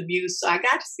substance abuse. So I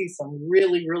got to see some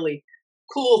really, really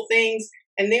cool things.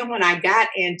 And then when I got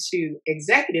into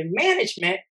executive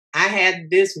management, I had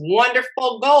this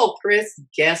wonderful goal, Chris.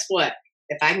 Guess what?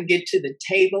 If I can get to the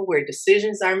table where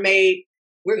decisions are made,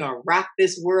 we're going to rock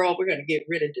this world. We're going to get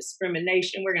rid of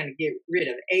discrimination. We're going to get rid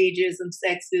of ageism,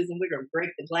 sexism. We're going to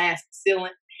break the glass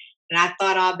ceiling. And I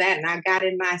thought all that, and I got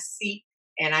in my seat.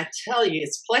 And I tell you,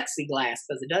 it's plexiglass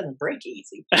because it doesn't break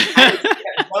easy. I just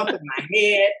kept bumping my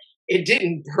head. It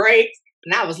didn't break.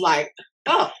 And I was like,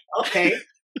 oh, okay,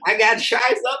 I got to try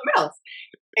something else.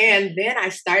 And then I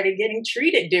started getting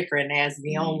treated different as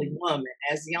the only woman,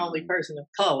 as the only person of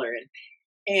color.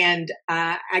 And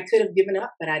I could have given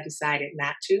up, but I decided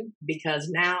not to, because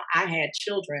now I had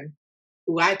children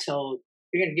who I told,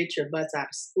 you're going to get your butts out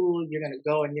of school, you're going to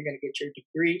go and you're going to get your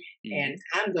degree, and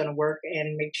I'm going to work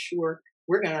and make sure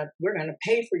we're going to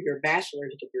pay for your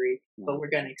bachelor's degree, but we're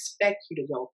going to expect you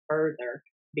to go further,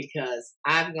 because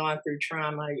I've gone through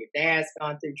trauma, your dad's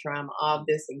gone through trauma, all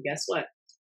this, and guess what?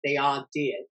 They all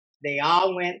did. They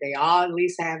all went, they all at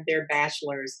least have their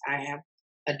bachelor's. I have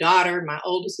a daughter, my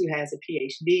oldest, who has a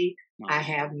PhD. I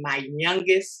have my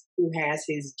youngest who has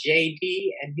his JD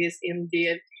and his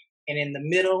MDiv. And in the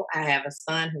middle, I have a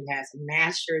son who has a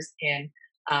master's in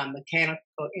mechanical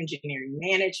engineering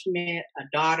management, a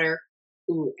daughter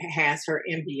who has her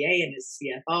MBA and is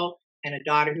CFO, and a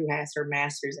daughter who has her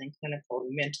master's in clinical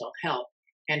mental health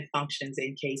and functions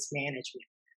in case management.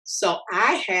 So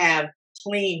I have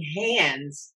clean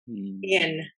hands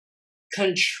in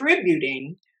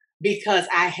contributing because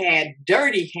I had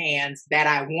dirty hands that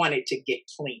I wanted to get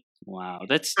clean. Wow.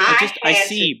 I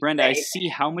see, Brenda, I see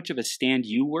how much of a stand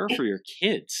you were for your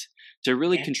kids to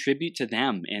really contribute to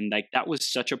them. And like, that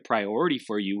was such a priority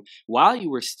for you while you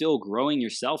were still growing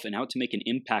yourself and out to make an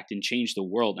impact and change the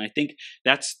world. And I think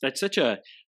that's such a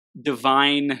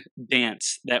divine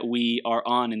dance that we are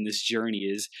on in this journey.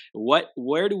 Is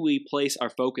where do we place our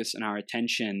focus and our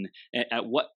attention at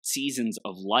what seasons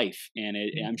of life? And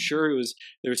I'm sure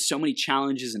there's so many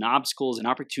challenges and obstacles and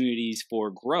opportunities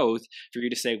for growth for you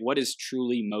to say, what is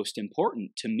truly most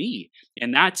important to me?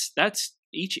 And that's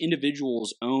each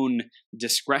individual's own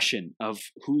discretion of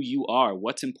who you are,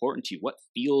 what's important to you, what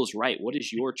feels right, what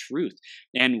is your truth.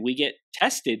 And we get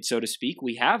tested, so to speak.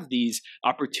 We have these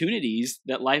opportunities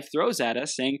that life throws at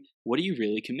us saying, what are you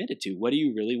really committed to? What do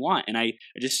you really want? And I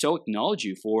just so acknowledge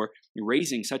you for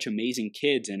raising such amazing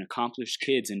kids and accomplished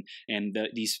kids and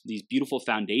these beautiful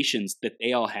foundations that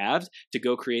they all have to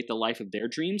go create the life of their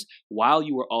dreams while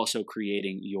you are also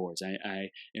creating yours. I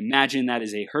imagine that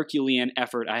is a Herculean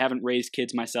effort. I haven't raised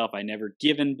kids myself. I never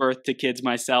given birth to kids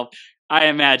myself. I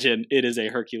imagine it is a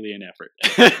Herculean effort.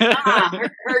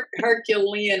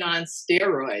 Herculean on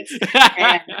steroids.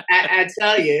 And I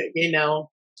tell you,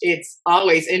 it's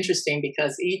always interesting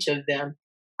because each of them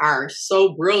are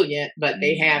so brilliant, but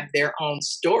they have their own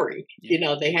story.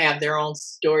 They have their own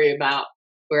story about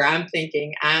where I'm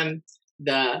thinking I'm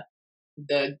the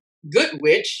good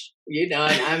witch, and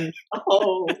I'm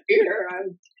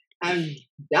I'm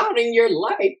doubting your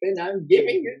life and I'm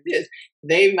giving you this.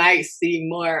 They might see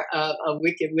more of a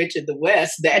wicked witch of the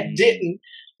West that didn't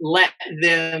let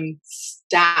them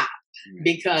stop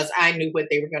because I knew what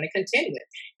they were going to contend with.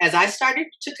 As I started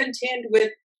to contend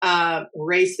with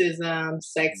racism,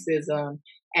 sexism,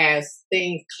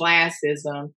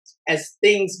 classism, as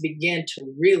things began to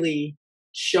really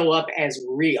show up as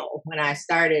real, when I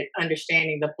started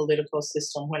understanding the political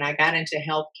system, when I got into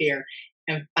healthcare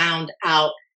and found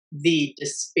out the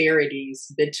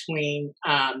disparities between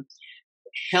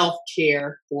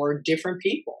healthcare for different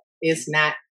people, it's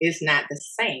not the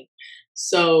same.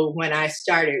 So when I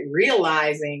started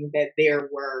realizing that there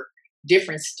were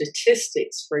different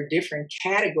statistics for different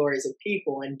categories of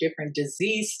people and different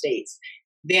disease states,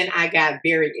 then I got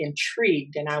very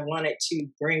intrigued and I wanted to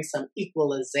bring some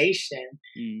equalization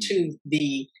to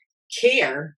the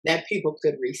care that people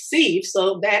could receive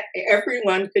so that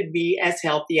everyone could be as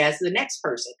healthy as the next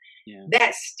person. Yeah.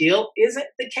 That still isn't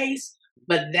the case,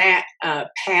 but that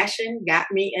passion got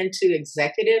me into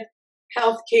executive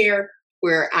healthcare,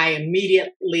 where I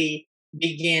immediately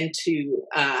began to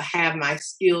have my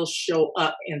skills show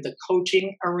up in the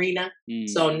coaching arena.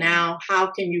 So now,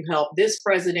 how can you help this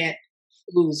president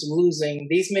who's losing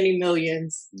these many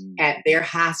millions at their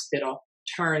hospital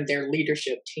turn their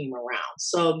leadership team around?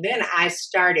 So then I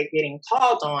started getting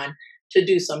called on to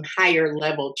do some higher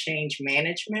level change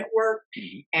management work.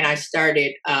 And I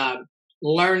started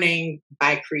learning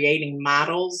by creating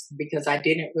models, because I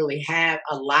didn't really have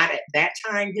a lot at that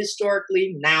time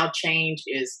historically. Now change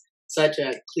is such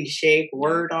a cliched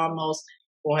word almost.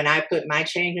 When I put my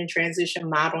change and transition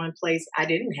model in place, I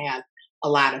didn't have a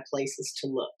lot of places to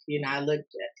look. You know, I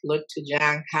looked to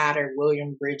John Kotter,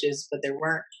 William Bridges, but there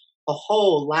weren't a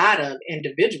whole lot of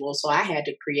individuals. So I had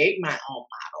to create my own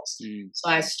models. So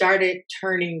I started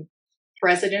turning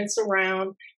presidents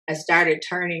around. I started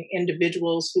turning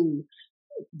individuals who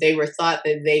they were thought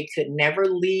that they could never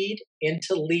lead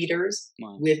into leaders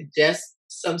with just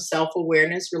some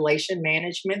self-awareness, relation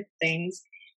management things.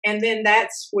 And then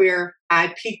that's where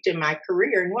I peaked in my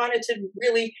career and wanted to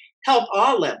really help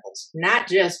all levels, not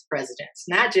just presidents,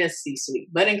 not just C-suite,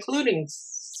 but including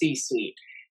C-suite.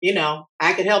 You know,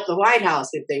 I could help the White House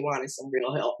if they wanted some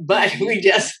real help, but we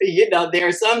just, you know, there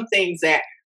are some things that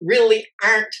really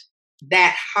aren't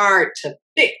that hard to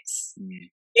fix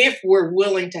if we're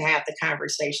willing to have the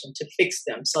conversation to fix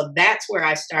them. So that's where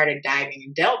I started diving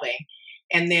and delving.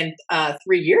 And then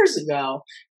 3 years ago,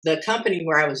 the company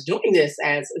where I was doing this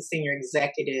as a senior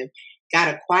executive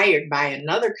got acquired by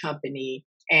another company,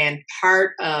 and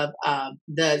part of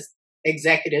the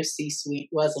executive C-suite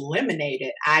was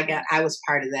eliminated. I was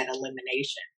part of that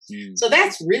elimination. So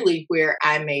that's really where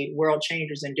I made world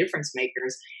changers and difference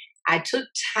makers. I took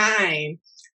time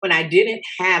when I didn't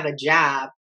have a job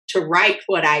to write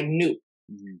what I knew.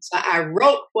 So I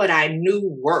wrote what I knew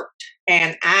worked.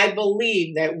 And I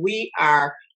believe that we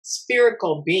are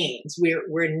spherical beings.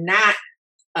 We're not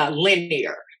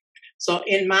linear. So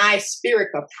in my spirit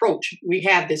approach, we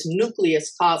have this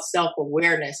nucleus called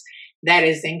self-awareness that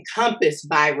is encompassed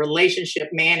by relationship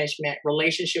management,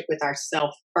 relationship with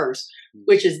ourself first,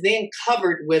 which is then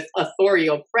covered with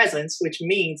authorial presence, which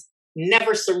means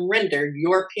never surrender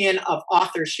your pen of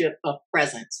authorship of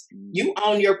presence. You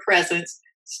own your presence.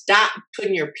 Stop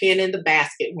putting your pen in the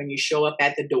basket when you show up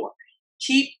at the door.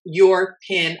 Keep your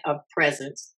pen of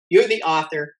presence. You're the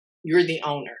author. You're the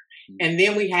owner. And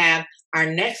then we have our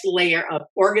next layer of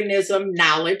organism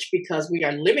knowledge, because we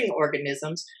are living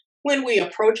organisms. When we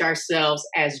approach ourselves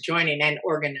as joining an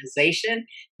organization,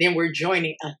 then we're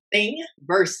joining a thing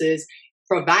versus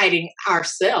providing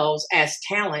ourselves as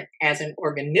talent as an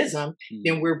organism.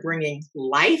 Then we're bringing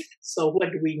life. So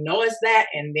what do we know as that?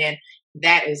 And then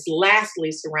that is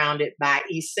lastly surrounded by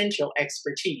essential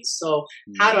expertise. So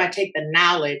how do I take the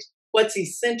knowledge, what's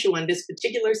essential in this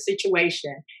particular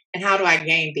situation, and how do I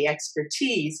gain the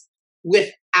expertise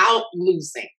without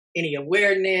losing any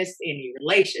awareness, any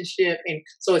relationship? And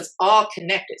so it's all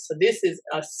connected. So this is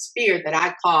a sphere that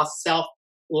I call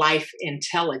self-life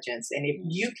intelligence. And if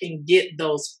you can get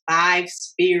those 5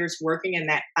 spheres working in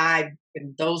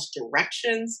those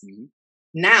directions,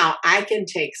 now I can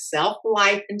take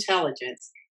self-life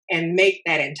intelligence and make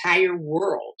that entire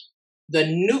world the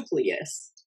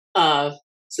nucleus of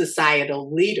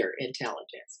societal leader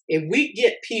intelligence. If we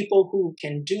get people who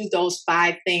can do those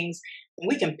 5 things, and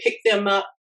we can pick them up,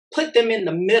 put them in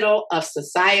the middle of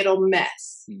societal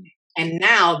mess, and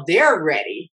now they're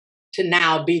ready to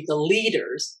now be the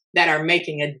leaders that are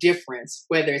making a difference,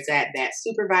 whether it's at that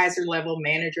supervisor level,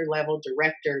 manager level,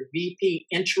 director, VP,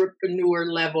 entrepreneur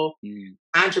level,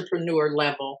 entrepreneur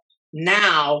level.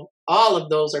 Now, all of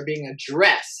those are being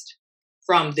addressed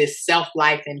from this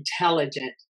self-life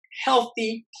intelligent,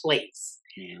 healthy place.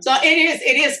 So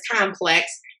it is complex.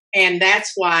 And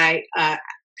that's why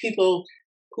people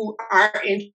who are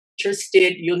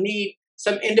interested. You'll need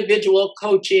some individual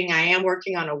coaching. I am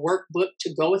working on a workbook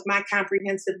to go with my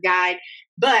comprehensive guide,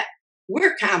 but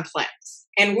we're complex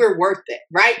and we're worth it,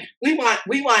 right? We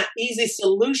want easy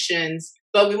solutions,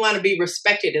 but we want to be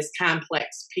respected as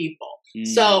complex people.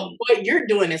 So what you're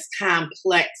doing is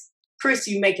complex. Chris,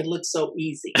 you make it look so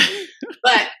easy,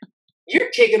 but you're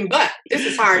kicking butt. This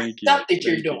is hard stuff that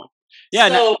you're doing. Yeah,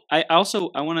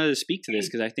 so, I wanted to speak to this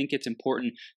because I think it's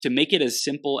important to make it as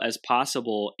simple as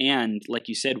possible. And like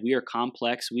you said, we are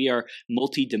complex. We are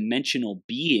multidimensional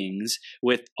beings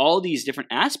with all these different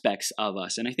aspects of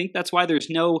us. And I think that's why there's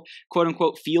no quote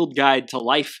unquote field guide to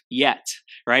life yet,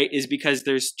 right? Is because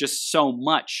there's just so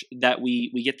much that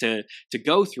we get to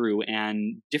go through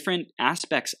and different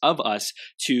aspects of us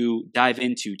to dive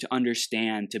into, to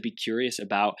understand, to be curious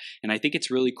about. And I think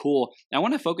it's really cool. I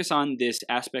want to focus on this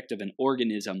aspect of an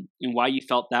organism and why you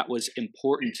felt that was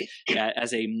important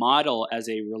as a model, as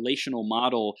a relational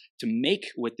model to make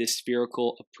with this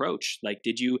spherical approach. Like,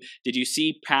 did you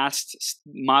see past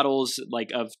models like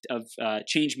of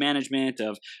change management,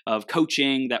 of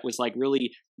coaching that was like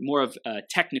really more of a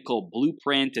technical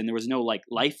blueprint and there was no like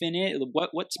life in it?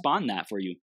 What spawned that for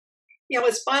you? Yeah,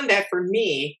 what spawned that for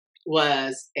me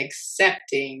was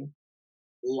accepting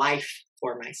life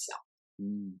for myself.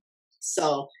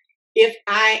 So if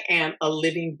I am a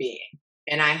living being,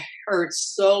 and I heard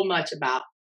so much about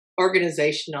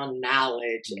organizational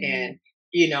knowledge and,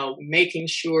 making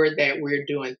sure that we're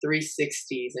doing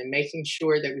 360s and making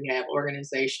sure that we have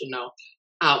organizational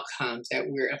outcomes, that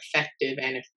we're effective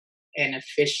and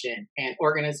efficient and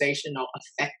organizational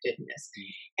effectiveness.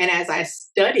 And as I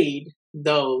studied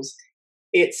those,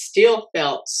 it still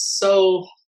felt so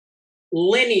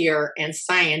linear and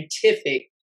scientific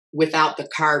without the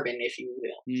carbon, if you will.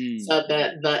 So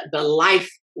the life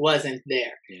wasn't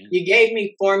there. Yeah. You gave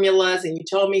me formulas and you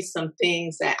told me some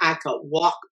things that I could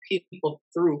walk people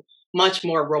through much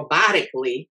more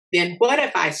robotically. Then what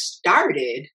if I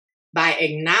started by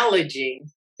acknowledging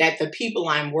that the people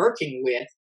I'm working with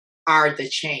are the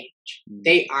change?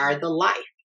 They are the life.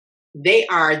 They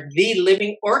are the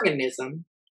living organism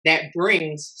that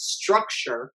brings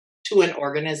structure to an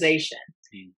organization.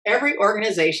 Every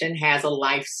organization has a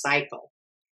life cycle.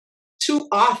 Too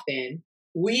often,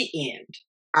 we end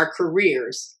our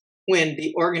careers when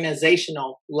the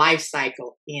organizational life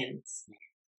cycle ends.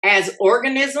 As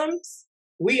organisms,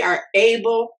 we are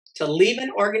able to leave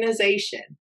an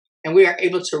organization and we are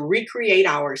able to recreate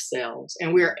ourselves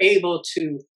and we are able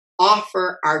to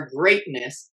offer our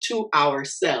greatness to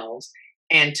ourselves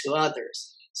and to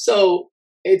others. So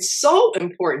it's so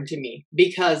important to me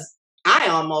because I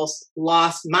almost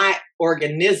lost my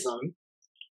organism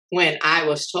when I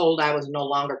was told I was no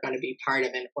longer going to be part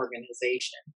of an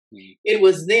organization. It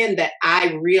was then that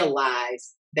I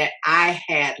realized that I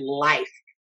had life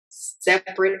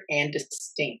separate and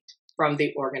distinct from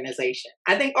the organization.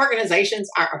 I think organizations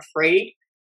are afraid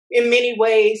in many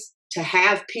ways to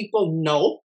have people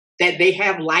know that they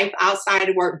have life outside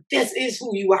of work. This is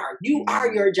who you are. You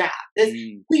are your job.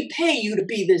 We pay you to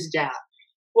be this job.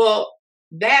 Well,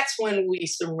 that's when we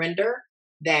surrender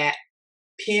that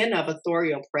pin of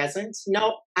authorial presence.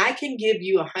 No, I can give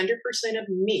you 100% of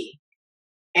me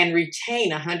and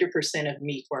retain 100% of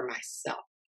me for myself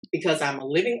because I'm a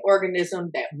living organism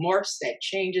that morphs, that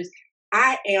changes.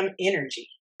 I am energy.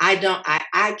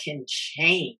 I can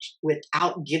change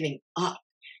without giving up.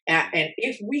 And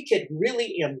if we could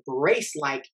really embrace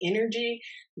like energy,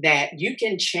 that you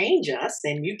can change us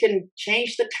and you can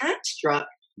change the construct.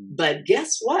 But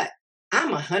guess what?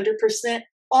 I'm 100%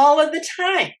 all of the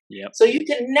time. Yep. So you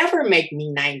can never make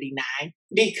me 99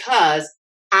 because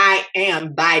I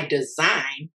am by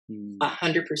design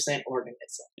 100%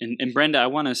 organism. And Brenda, I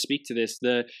want to speak to this.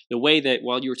 The way that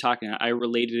while you were talking, I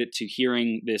related it to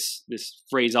hearing this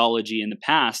phraseology in the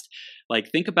past. Like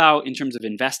think about in terms of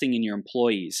investing in your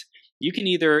employees. You can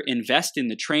either invest in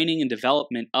the training and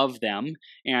development of them,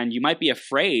 and you might be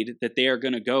afraid that they are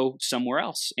going to go somewhere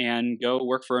else and go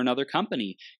work for another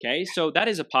company. Okay, so that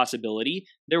is a possibility.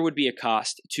 There would be a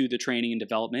cost to the training and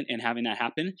development and having that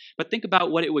happen. But think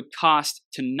about what it would cost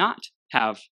to not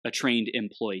have a trained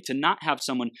employee, to not have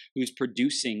someone who's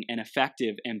producing and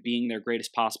effective and being their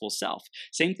greatest possible self.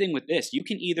 Same thing with this. You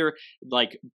can either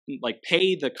like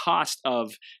pay the cost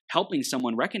of helping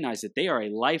someone recognize that they are a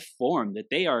life form, that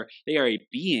they are a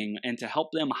being, and to help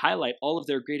them highlight all of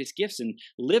their greatest gifts and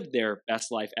live their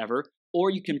best life ever. Or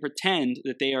you can pretend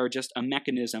that they are just a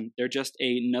mechanism. They're just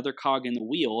another cog in the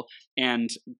wheel and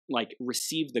like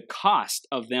receive the cost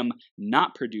of them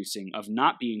not producing, of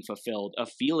not being fulfilled, of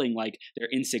feeling like they're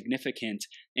insignificant,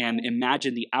 and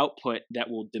imagine the output that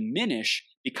will diminish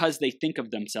because they think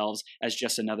of themselves as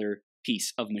just another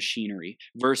piece of machinery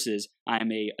versus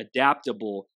I'm a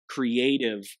adaptable,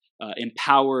 creative,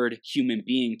 empowered human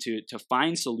being to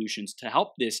find solutions to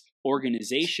help this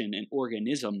organization and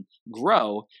organism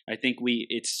grow. I think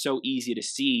it's so easy to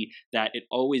see that it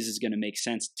always is going to make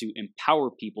sense to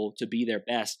empower people to be their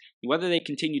best, whether they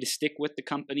continue to stick with the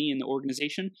company and the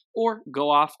organization or go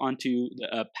off onto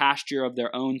a pasture of their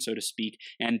own, so to speak,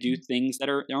 and do things that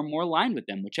are more aligned with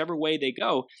them. Whichever way they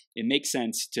go, it makes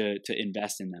sense to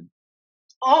invest in them.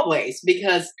 Always,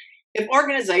 because if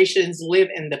organizations live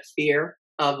in the fear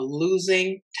of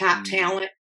losing top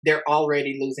talent, they're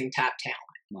already losing top talent.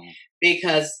 Wow.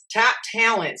 Because top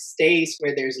talent stays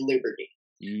where there's liberty.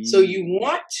 So you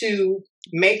want to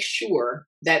make sure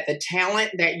that the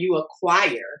talent that you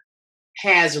acquire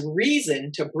has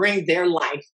reason to bring their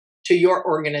life to your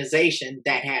organization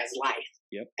that has life.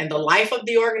 Yep. And the life of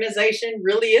the organization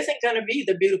really isn't going to be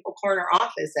the beautiful corner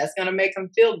office that's going to make them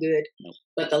feel good. Nope.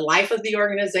 But the life of the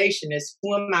organization is,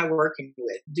 who am I working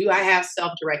with? Do I have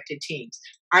self-directed teams?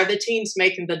 Are the teams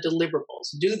making the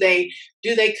deliverables? Do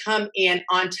they come in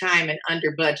on time and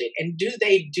under budget? And do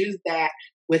they do that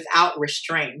without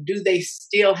restraint? Do they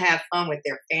still have fun with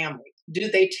their family?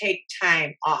 Do they take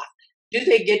time off? Do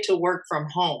they get to work from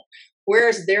home?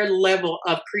 Where's their level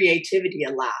of creativity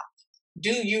allowed?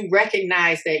 Do you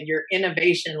recognize that your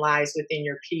innovation lies within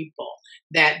your people,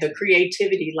 that the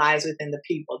creativity lies within the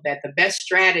people, that the best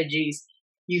strategies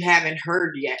you haven't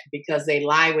heard yet because they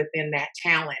lie within that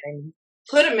talent? And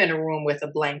put them in a room with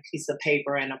a blank piece of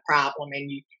paper and a problem,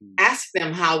 and you ask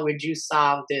them, how would you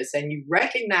solve this? And you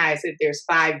recognize that there's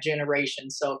 5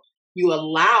 generations. So you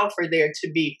allow for there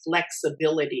to be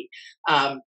flexibility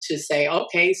to say,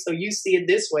 okay, so you see it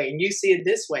this way and you see it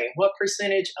this way. What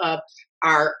percentage of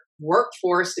our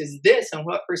workforce is this and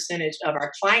what percentage of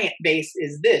our client base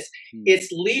is this? It's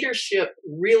leadership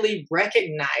really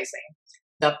recognizing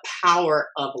the power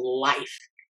of life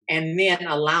and then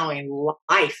allowing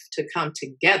life to come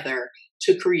together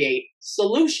to create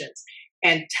solutions.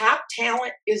 And top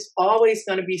talent is always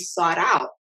going to be sought out.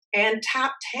 And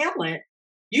top talent,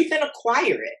 you can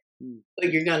acquire it,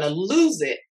 but you're going to lose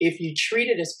it if you treat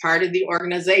it as part of the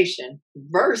organization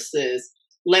versus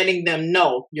letting them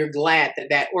know you're glad that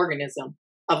that organism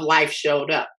of life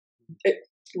showed up.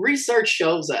 Research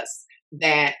shows us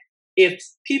that if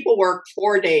people work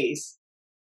 4 days,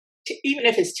 even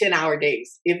if it's 10-hour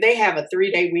days, if they have a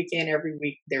 3-day weekend every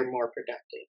week, they're more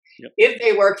productive. Yep. If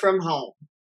they work from home,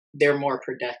 they're more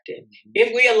productive.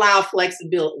 If we allow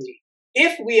flexibility,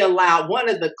 if we allow, one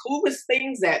of the coolest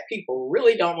things that people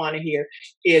really don't want to hear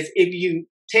is if you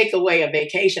take away a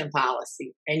vacation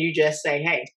policy and you just say,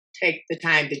 hey, take the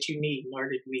time that you need in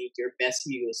order to be your best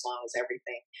you as long as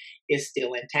everything is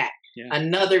still intact. Yeah.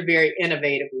 Another very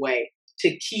innovative way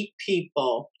to keep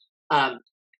people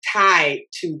tied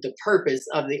to the purpose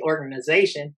of the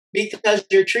organization because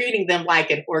you're treating them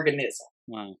like an organism.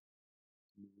 Wow.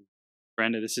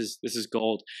 Brenda, this is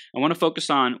gold. I want to focus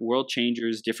on world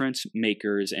changers, difference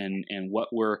makers, and what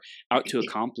we're out to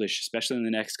accomplish, especially in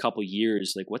the next couple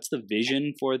years. Like, what's the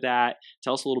vision for that?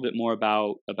 Tell us a little bit more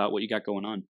about what you got going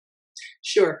on.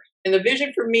 Sure. And the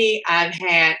vision for me, I've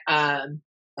had, I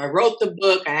wrote the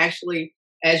book. I actually,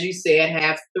 as you said,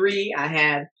 have 3. I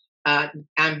have,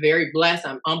 I'm very blessed.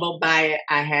 I'm humbled by it.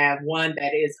 I have one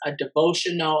that is a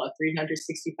devotional, a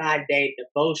 365-day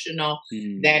devotional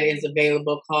that is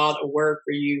available called A Word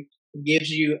for You. It gives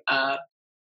you a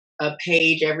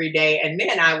page every day. And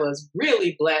then I was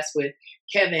really blessed with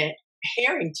Kevin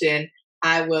Harrington.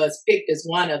 I was picked as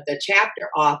one of the chapter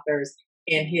authors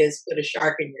in his Put a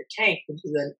Shark in Your Tank, which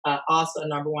is also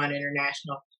 #1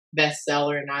 international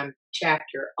bestseller, and I'm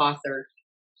chapter author,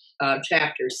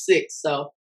 chapter 6.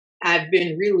 So I've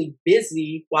been really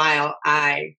busy while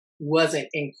I wasn't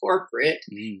in corporate.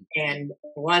 And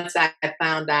once I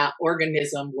found out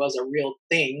organism was a real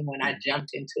thing, when I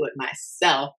jumped into it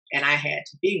myself and I had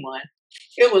to be one,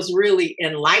 it was really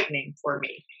enlightening for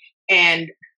me.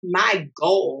 And my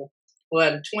goal,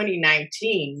 well, in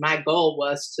 2019, my goal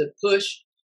was to push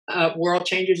World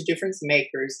Changers, Difference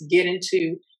Makers, get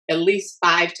into at least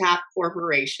 5 top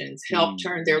corporations, help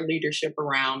turn their leadership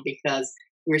around, because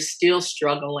we're still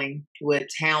struggling with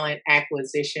talent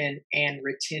acquisition and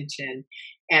retention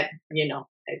at,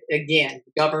 again,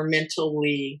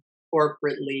 governmentally,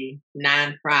 corporately,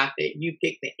 nonprofit, you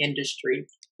pick the industry,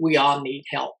 we all need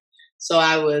help. So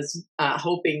I was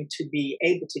hoping to be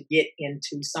able to get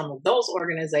into some of those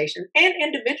organizations and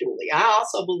individually. I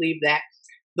also believe that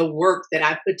the work that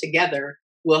I put together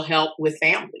will help with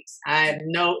families. I have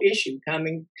no issue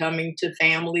coming to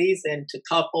families and to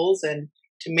couples and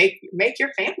to make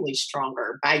your family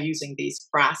stronger by using these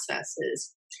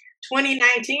processes.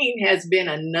 2019 has been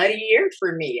a nutty year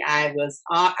for me. Let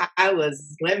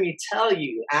me tell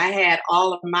you, I had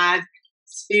all of my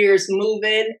spheres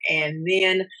moving, and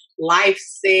then life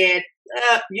said,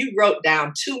 you wrote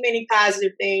down too many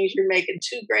positive things. You're making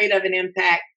too great of an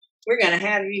impact. We're going to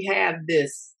have you have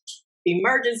this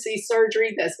emergency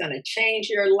surgery that's going to change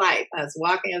your life. I was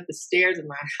walking up the stairs of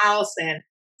my house, and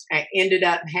I ended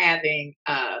up having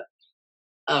a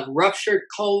ruptured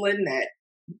colon that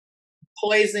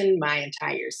poisoned my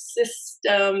entire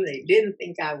system. They didn't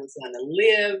think I was going to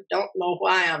live. Don't know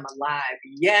why I'm alive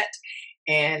yet.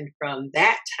 And from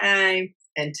that time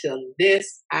until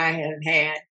this, I have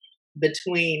had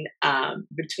between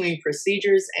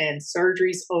procedures and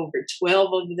surgeries over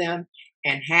 12 of them,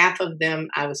 and half of them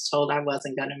I was told I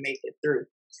wasn't going to make it through.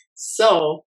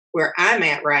 So where I'm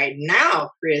at right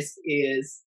now, Chris,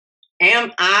 is,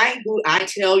 am I who I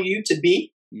tell you to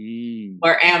be?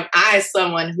 Or am I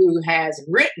someone who has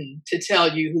written to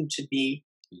tell you who to be,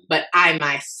 but I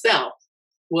myself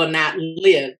will not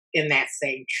live in that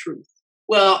same truth?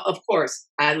 Well, of course,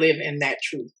 I live in that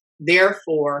truth.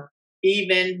 Therefore,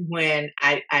 even when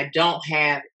I don't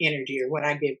have energy, or when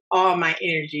I give all my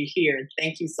energy here, and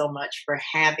thank you so much for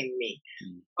having me,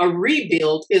 a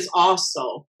rebuild is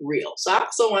also real. So I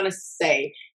also want to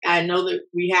say, I know that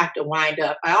we have to wind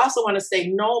up. I also want to say,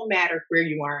 no matter where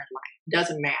you are in life, it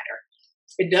doesn't matter.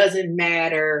 It doesn't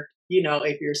matter,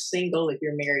 if you're single, if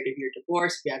you're married, if you're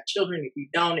divorced, if you have children, if you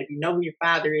don't, if you know who your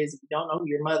father is, if you don't know who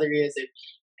your mother is, if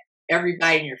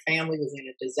everybody in your family was in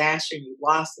a disaster, you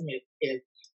lost them, if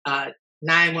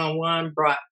 911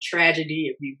 brought tragedy,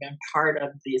 if you've been part of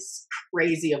this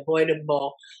crazy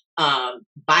avoidable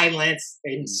violence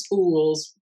in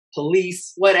schools,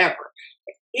 police, whatever.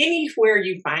 Anywhere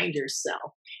you find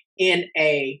yourself in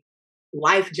a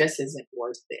life just isn't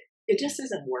worth it. It just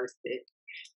isn't worth it.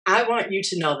 I want you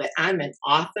to know that I'm an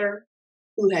author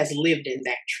who has lived in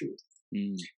that truth.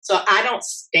 So I don't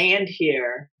stand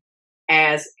here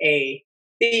as a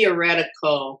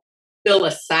theoretical,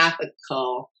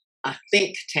 philosophical, a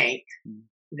think tank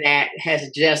that has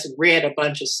just read a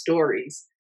bunch of stories.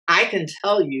 I can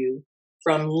tell you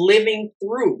from living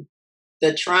through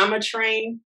the trauma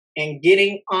train and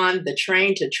getting on the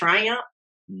train to triumph,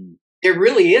 there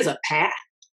really is a path.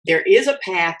 There is a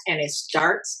path, and it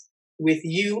starts with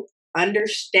you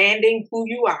understanding who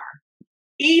you are,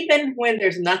 even when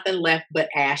there's nothing left but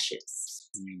ashes.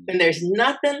 When there's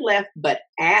nothing left but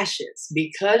ashes,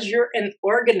 because you're an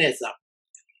organism,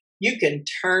 you can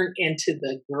turn into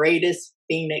the greatest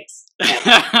phoenix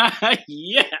ever.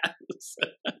 Yes.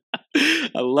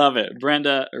 I love it.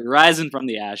 Brenda, rising from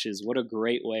the ashes. What a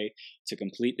great way to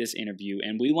complete this interview.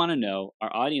 And we want to know,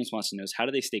 our audience wants to know, how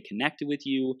do they stay connected with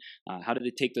you? How do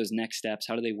they take those next steps?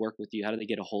 How do they work with you? How do they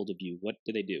get a hold of you? What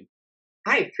do they do?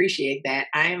 I appreciate that.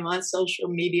 I am on social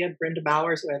media, Brenda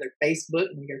Bowers, whether Facebook,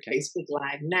 and you're Facebook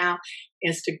Live now,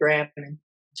 Instagram, and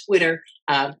Twitter.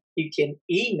 You can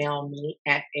email me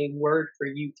at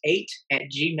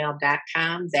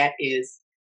awordforyou8@gmail.com. That is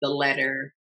the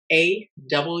letter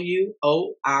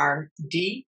AWORD,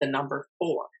 the number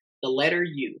 4, the letter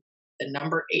U, the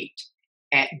number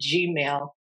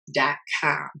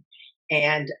 8@gmail.com.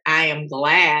 And I am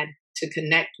glad to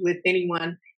connect with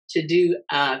anyone to do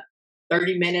a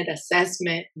 30-minute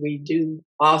assessment. We do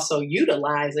also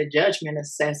utilize a judgment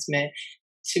assessment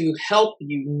to help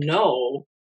you know,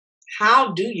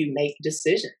 how do you make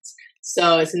decisions?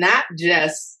 So it's not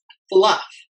just fluff.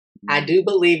 I do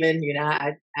believe in,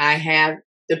 I have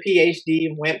the PhD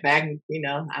and went back and,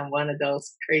 I'm one of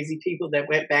those crazy people that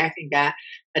went back and got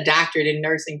a doctorate in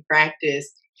nursing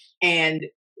practice and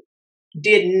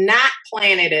did not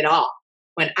plan it at all.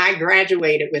 When I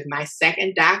graduated with my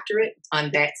second doctorate,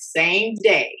 on that same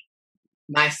day,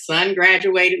 my son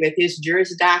graduated with his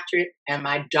Juris Doctorate and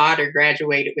my daughter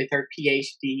graduated with her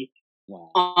PhD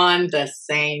on the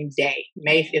same day,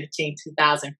 May 15,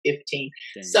 2015.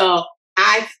 Dang. So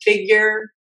I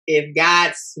figure if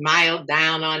God smiled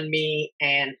down on me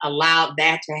and allowed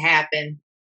that to happen,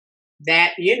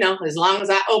 that, as long as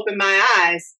I open my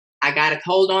eyes, I got to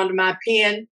hold on to my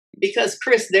pen. Because,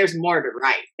 Chris, there's more to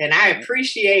write. And I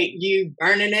appreciate you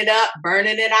burning it up,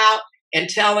 burning it out, and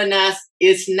telling us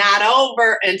it's not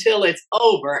over until it's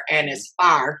over, and it's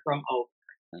far from over.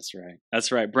 That's right.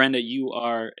 That's right. Brenda, you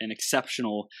are an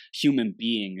exceptional human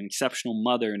being, an exceptional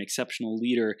mother, an exceptional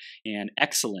leader, and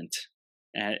excellent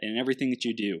in everything that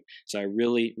you do. So I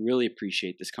really, really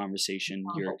appreciate this conversation,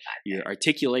 your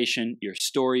articulation, your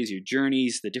stories, your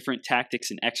journeys, the different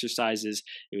tactics and exercises.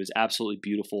 It was absolutely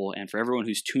beautiful. And for everyone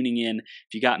who's tuning in,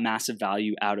 if you got massive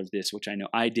value out of this, which I know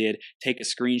I did, take a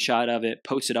screenshot of it,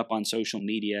 post it up on social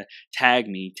media, tag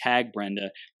me, tag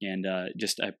Brenda, and I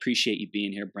appreciate you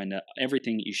being here, Brenda.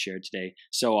 Everything that you shared today,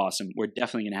 so awesome. We're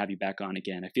definitely going to have you back on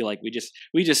again. I feel like we just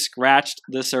scratched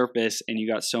the surface, and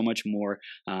you got so much more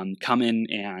coming.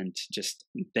 And just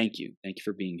thank you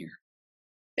for being here.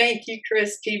 Thank you,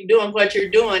 Chris. Keep doing what you're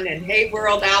doing. And hey,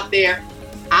 world out there,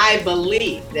 I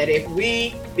believe that if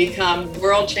we become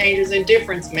world changers and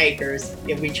difference makers,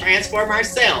 if we transform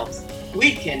ourselves,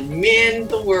 we can mend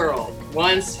the world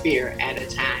one sphere at a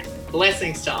time.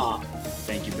 Blessings to all.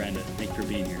 Thank you, Brenda. Thank you for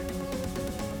being here.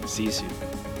 See you soon.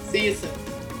 See you soon.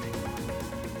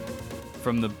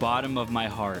 From the bottom of my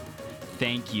heart,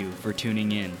 thank you for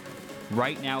tuning in.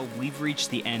 Right now, we've reached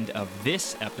the end of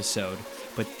this episode,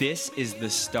 but this is the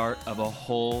start of a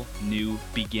whole new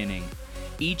beginning.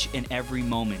 Each and every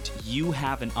moment, you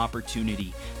have an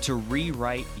opportunity to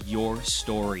rewrite your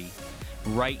story.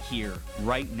 Right here,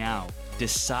 right now,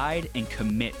 decide and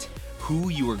commit who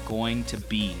you are going to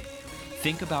be.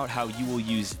 Think about how you will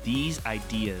use these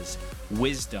ideas,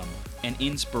 wisdom, and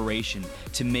inspiration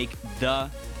to make the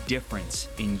difference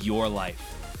in your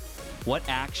life. What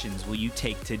actions will you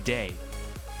take today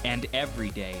and every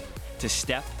day to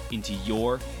step into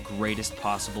your greatest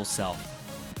possible self?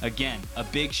 Again, a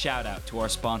big shout out to our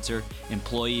sponsor,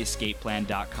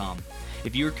 EmployeeEscapePlan.com.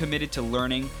 If you are committed to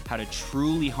learning how to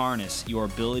truly harness your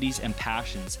abilities and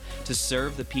passions to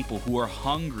serve the people who are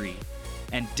hungry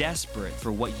and desperate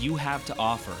for what you have to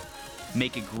offer,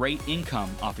 make a great income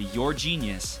off of your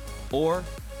genius, or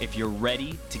if you're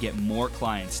ready to get more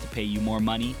clients to pay you more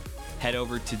money, head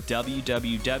over to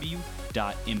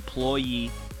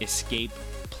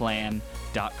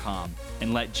www.employeeescapeplan.com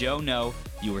and let Joe know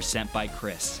you were sent by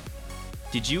Chris.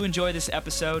 Did you enjoy this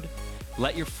episode?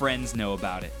 Let your friends know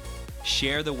about it.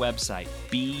 Share the website,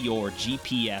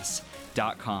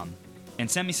 beyourgps.com, and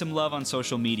send me some love on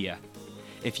social media.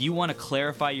 If you want to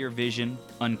clarify your vision,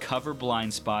 uncover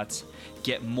blind spots,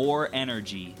 get more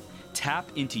energy,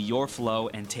 tap into your flow,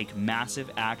 and take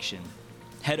massive action,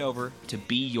 head over to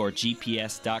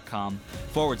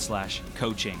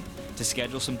beyourgps.com/coaching to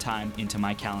schedule some time into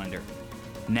my calendar.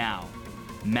 Now,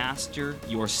 master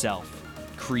yourself,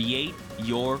 create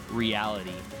your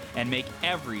reality, and make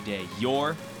every day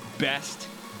your best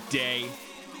day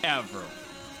ever.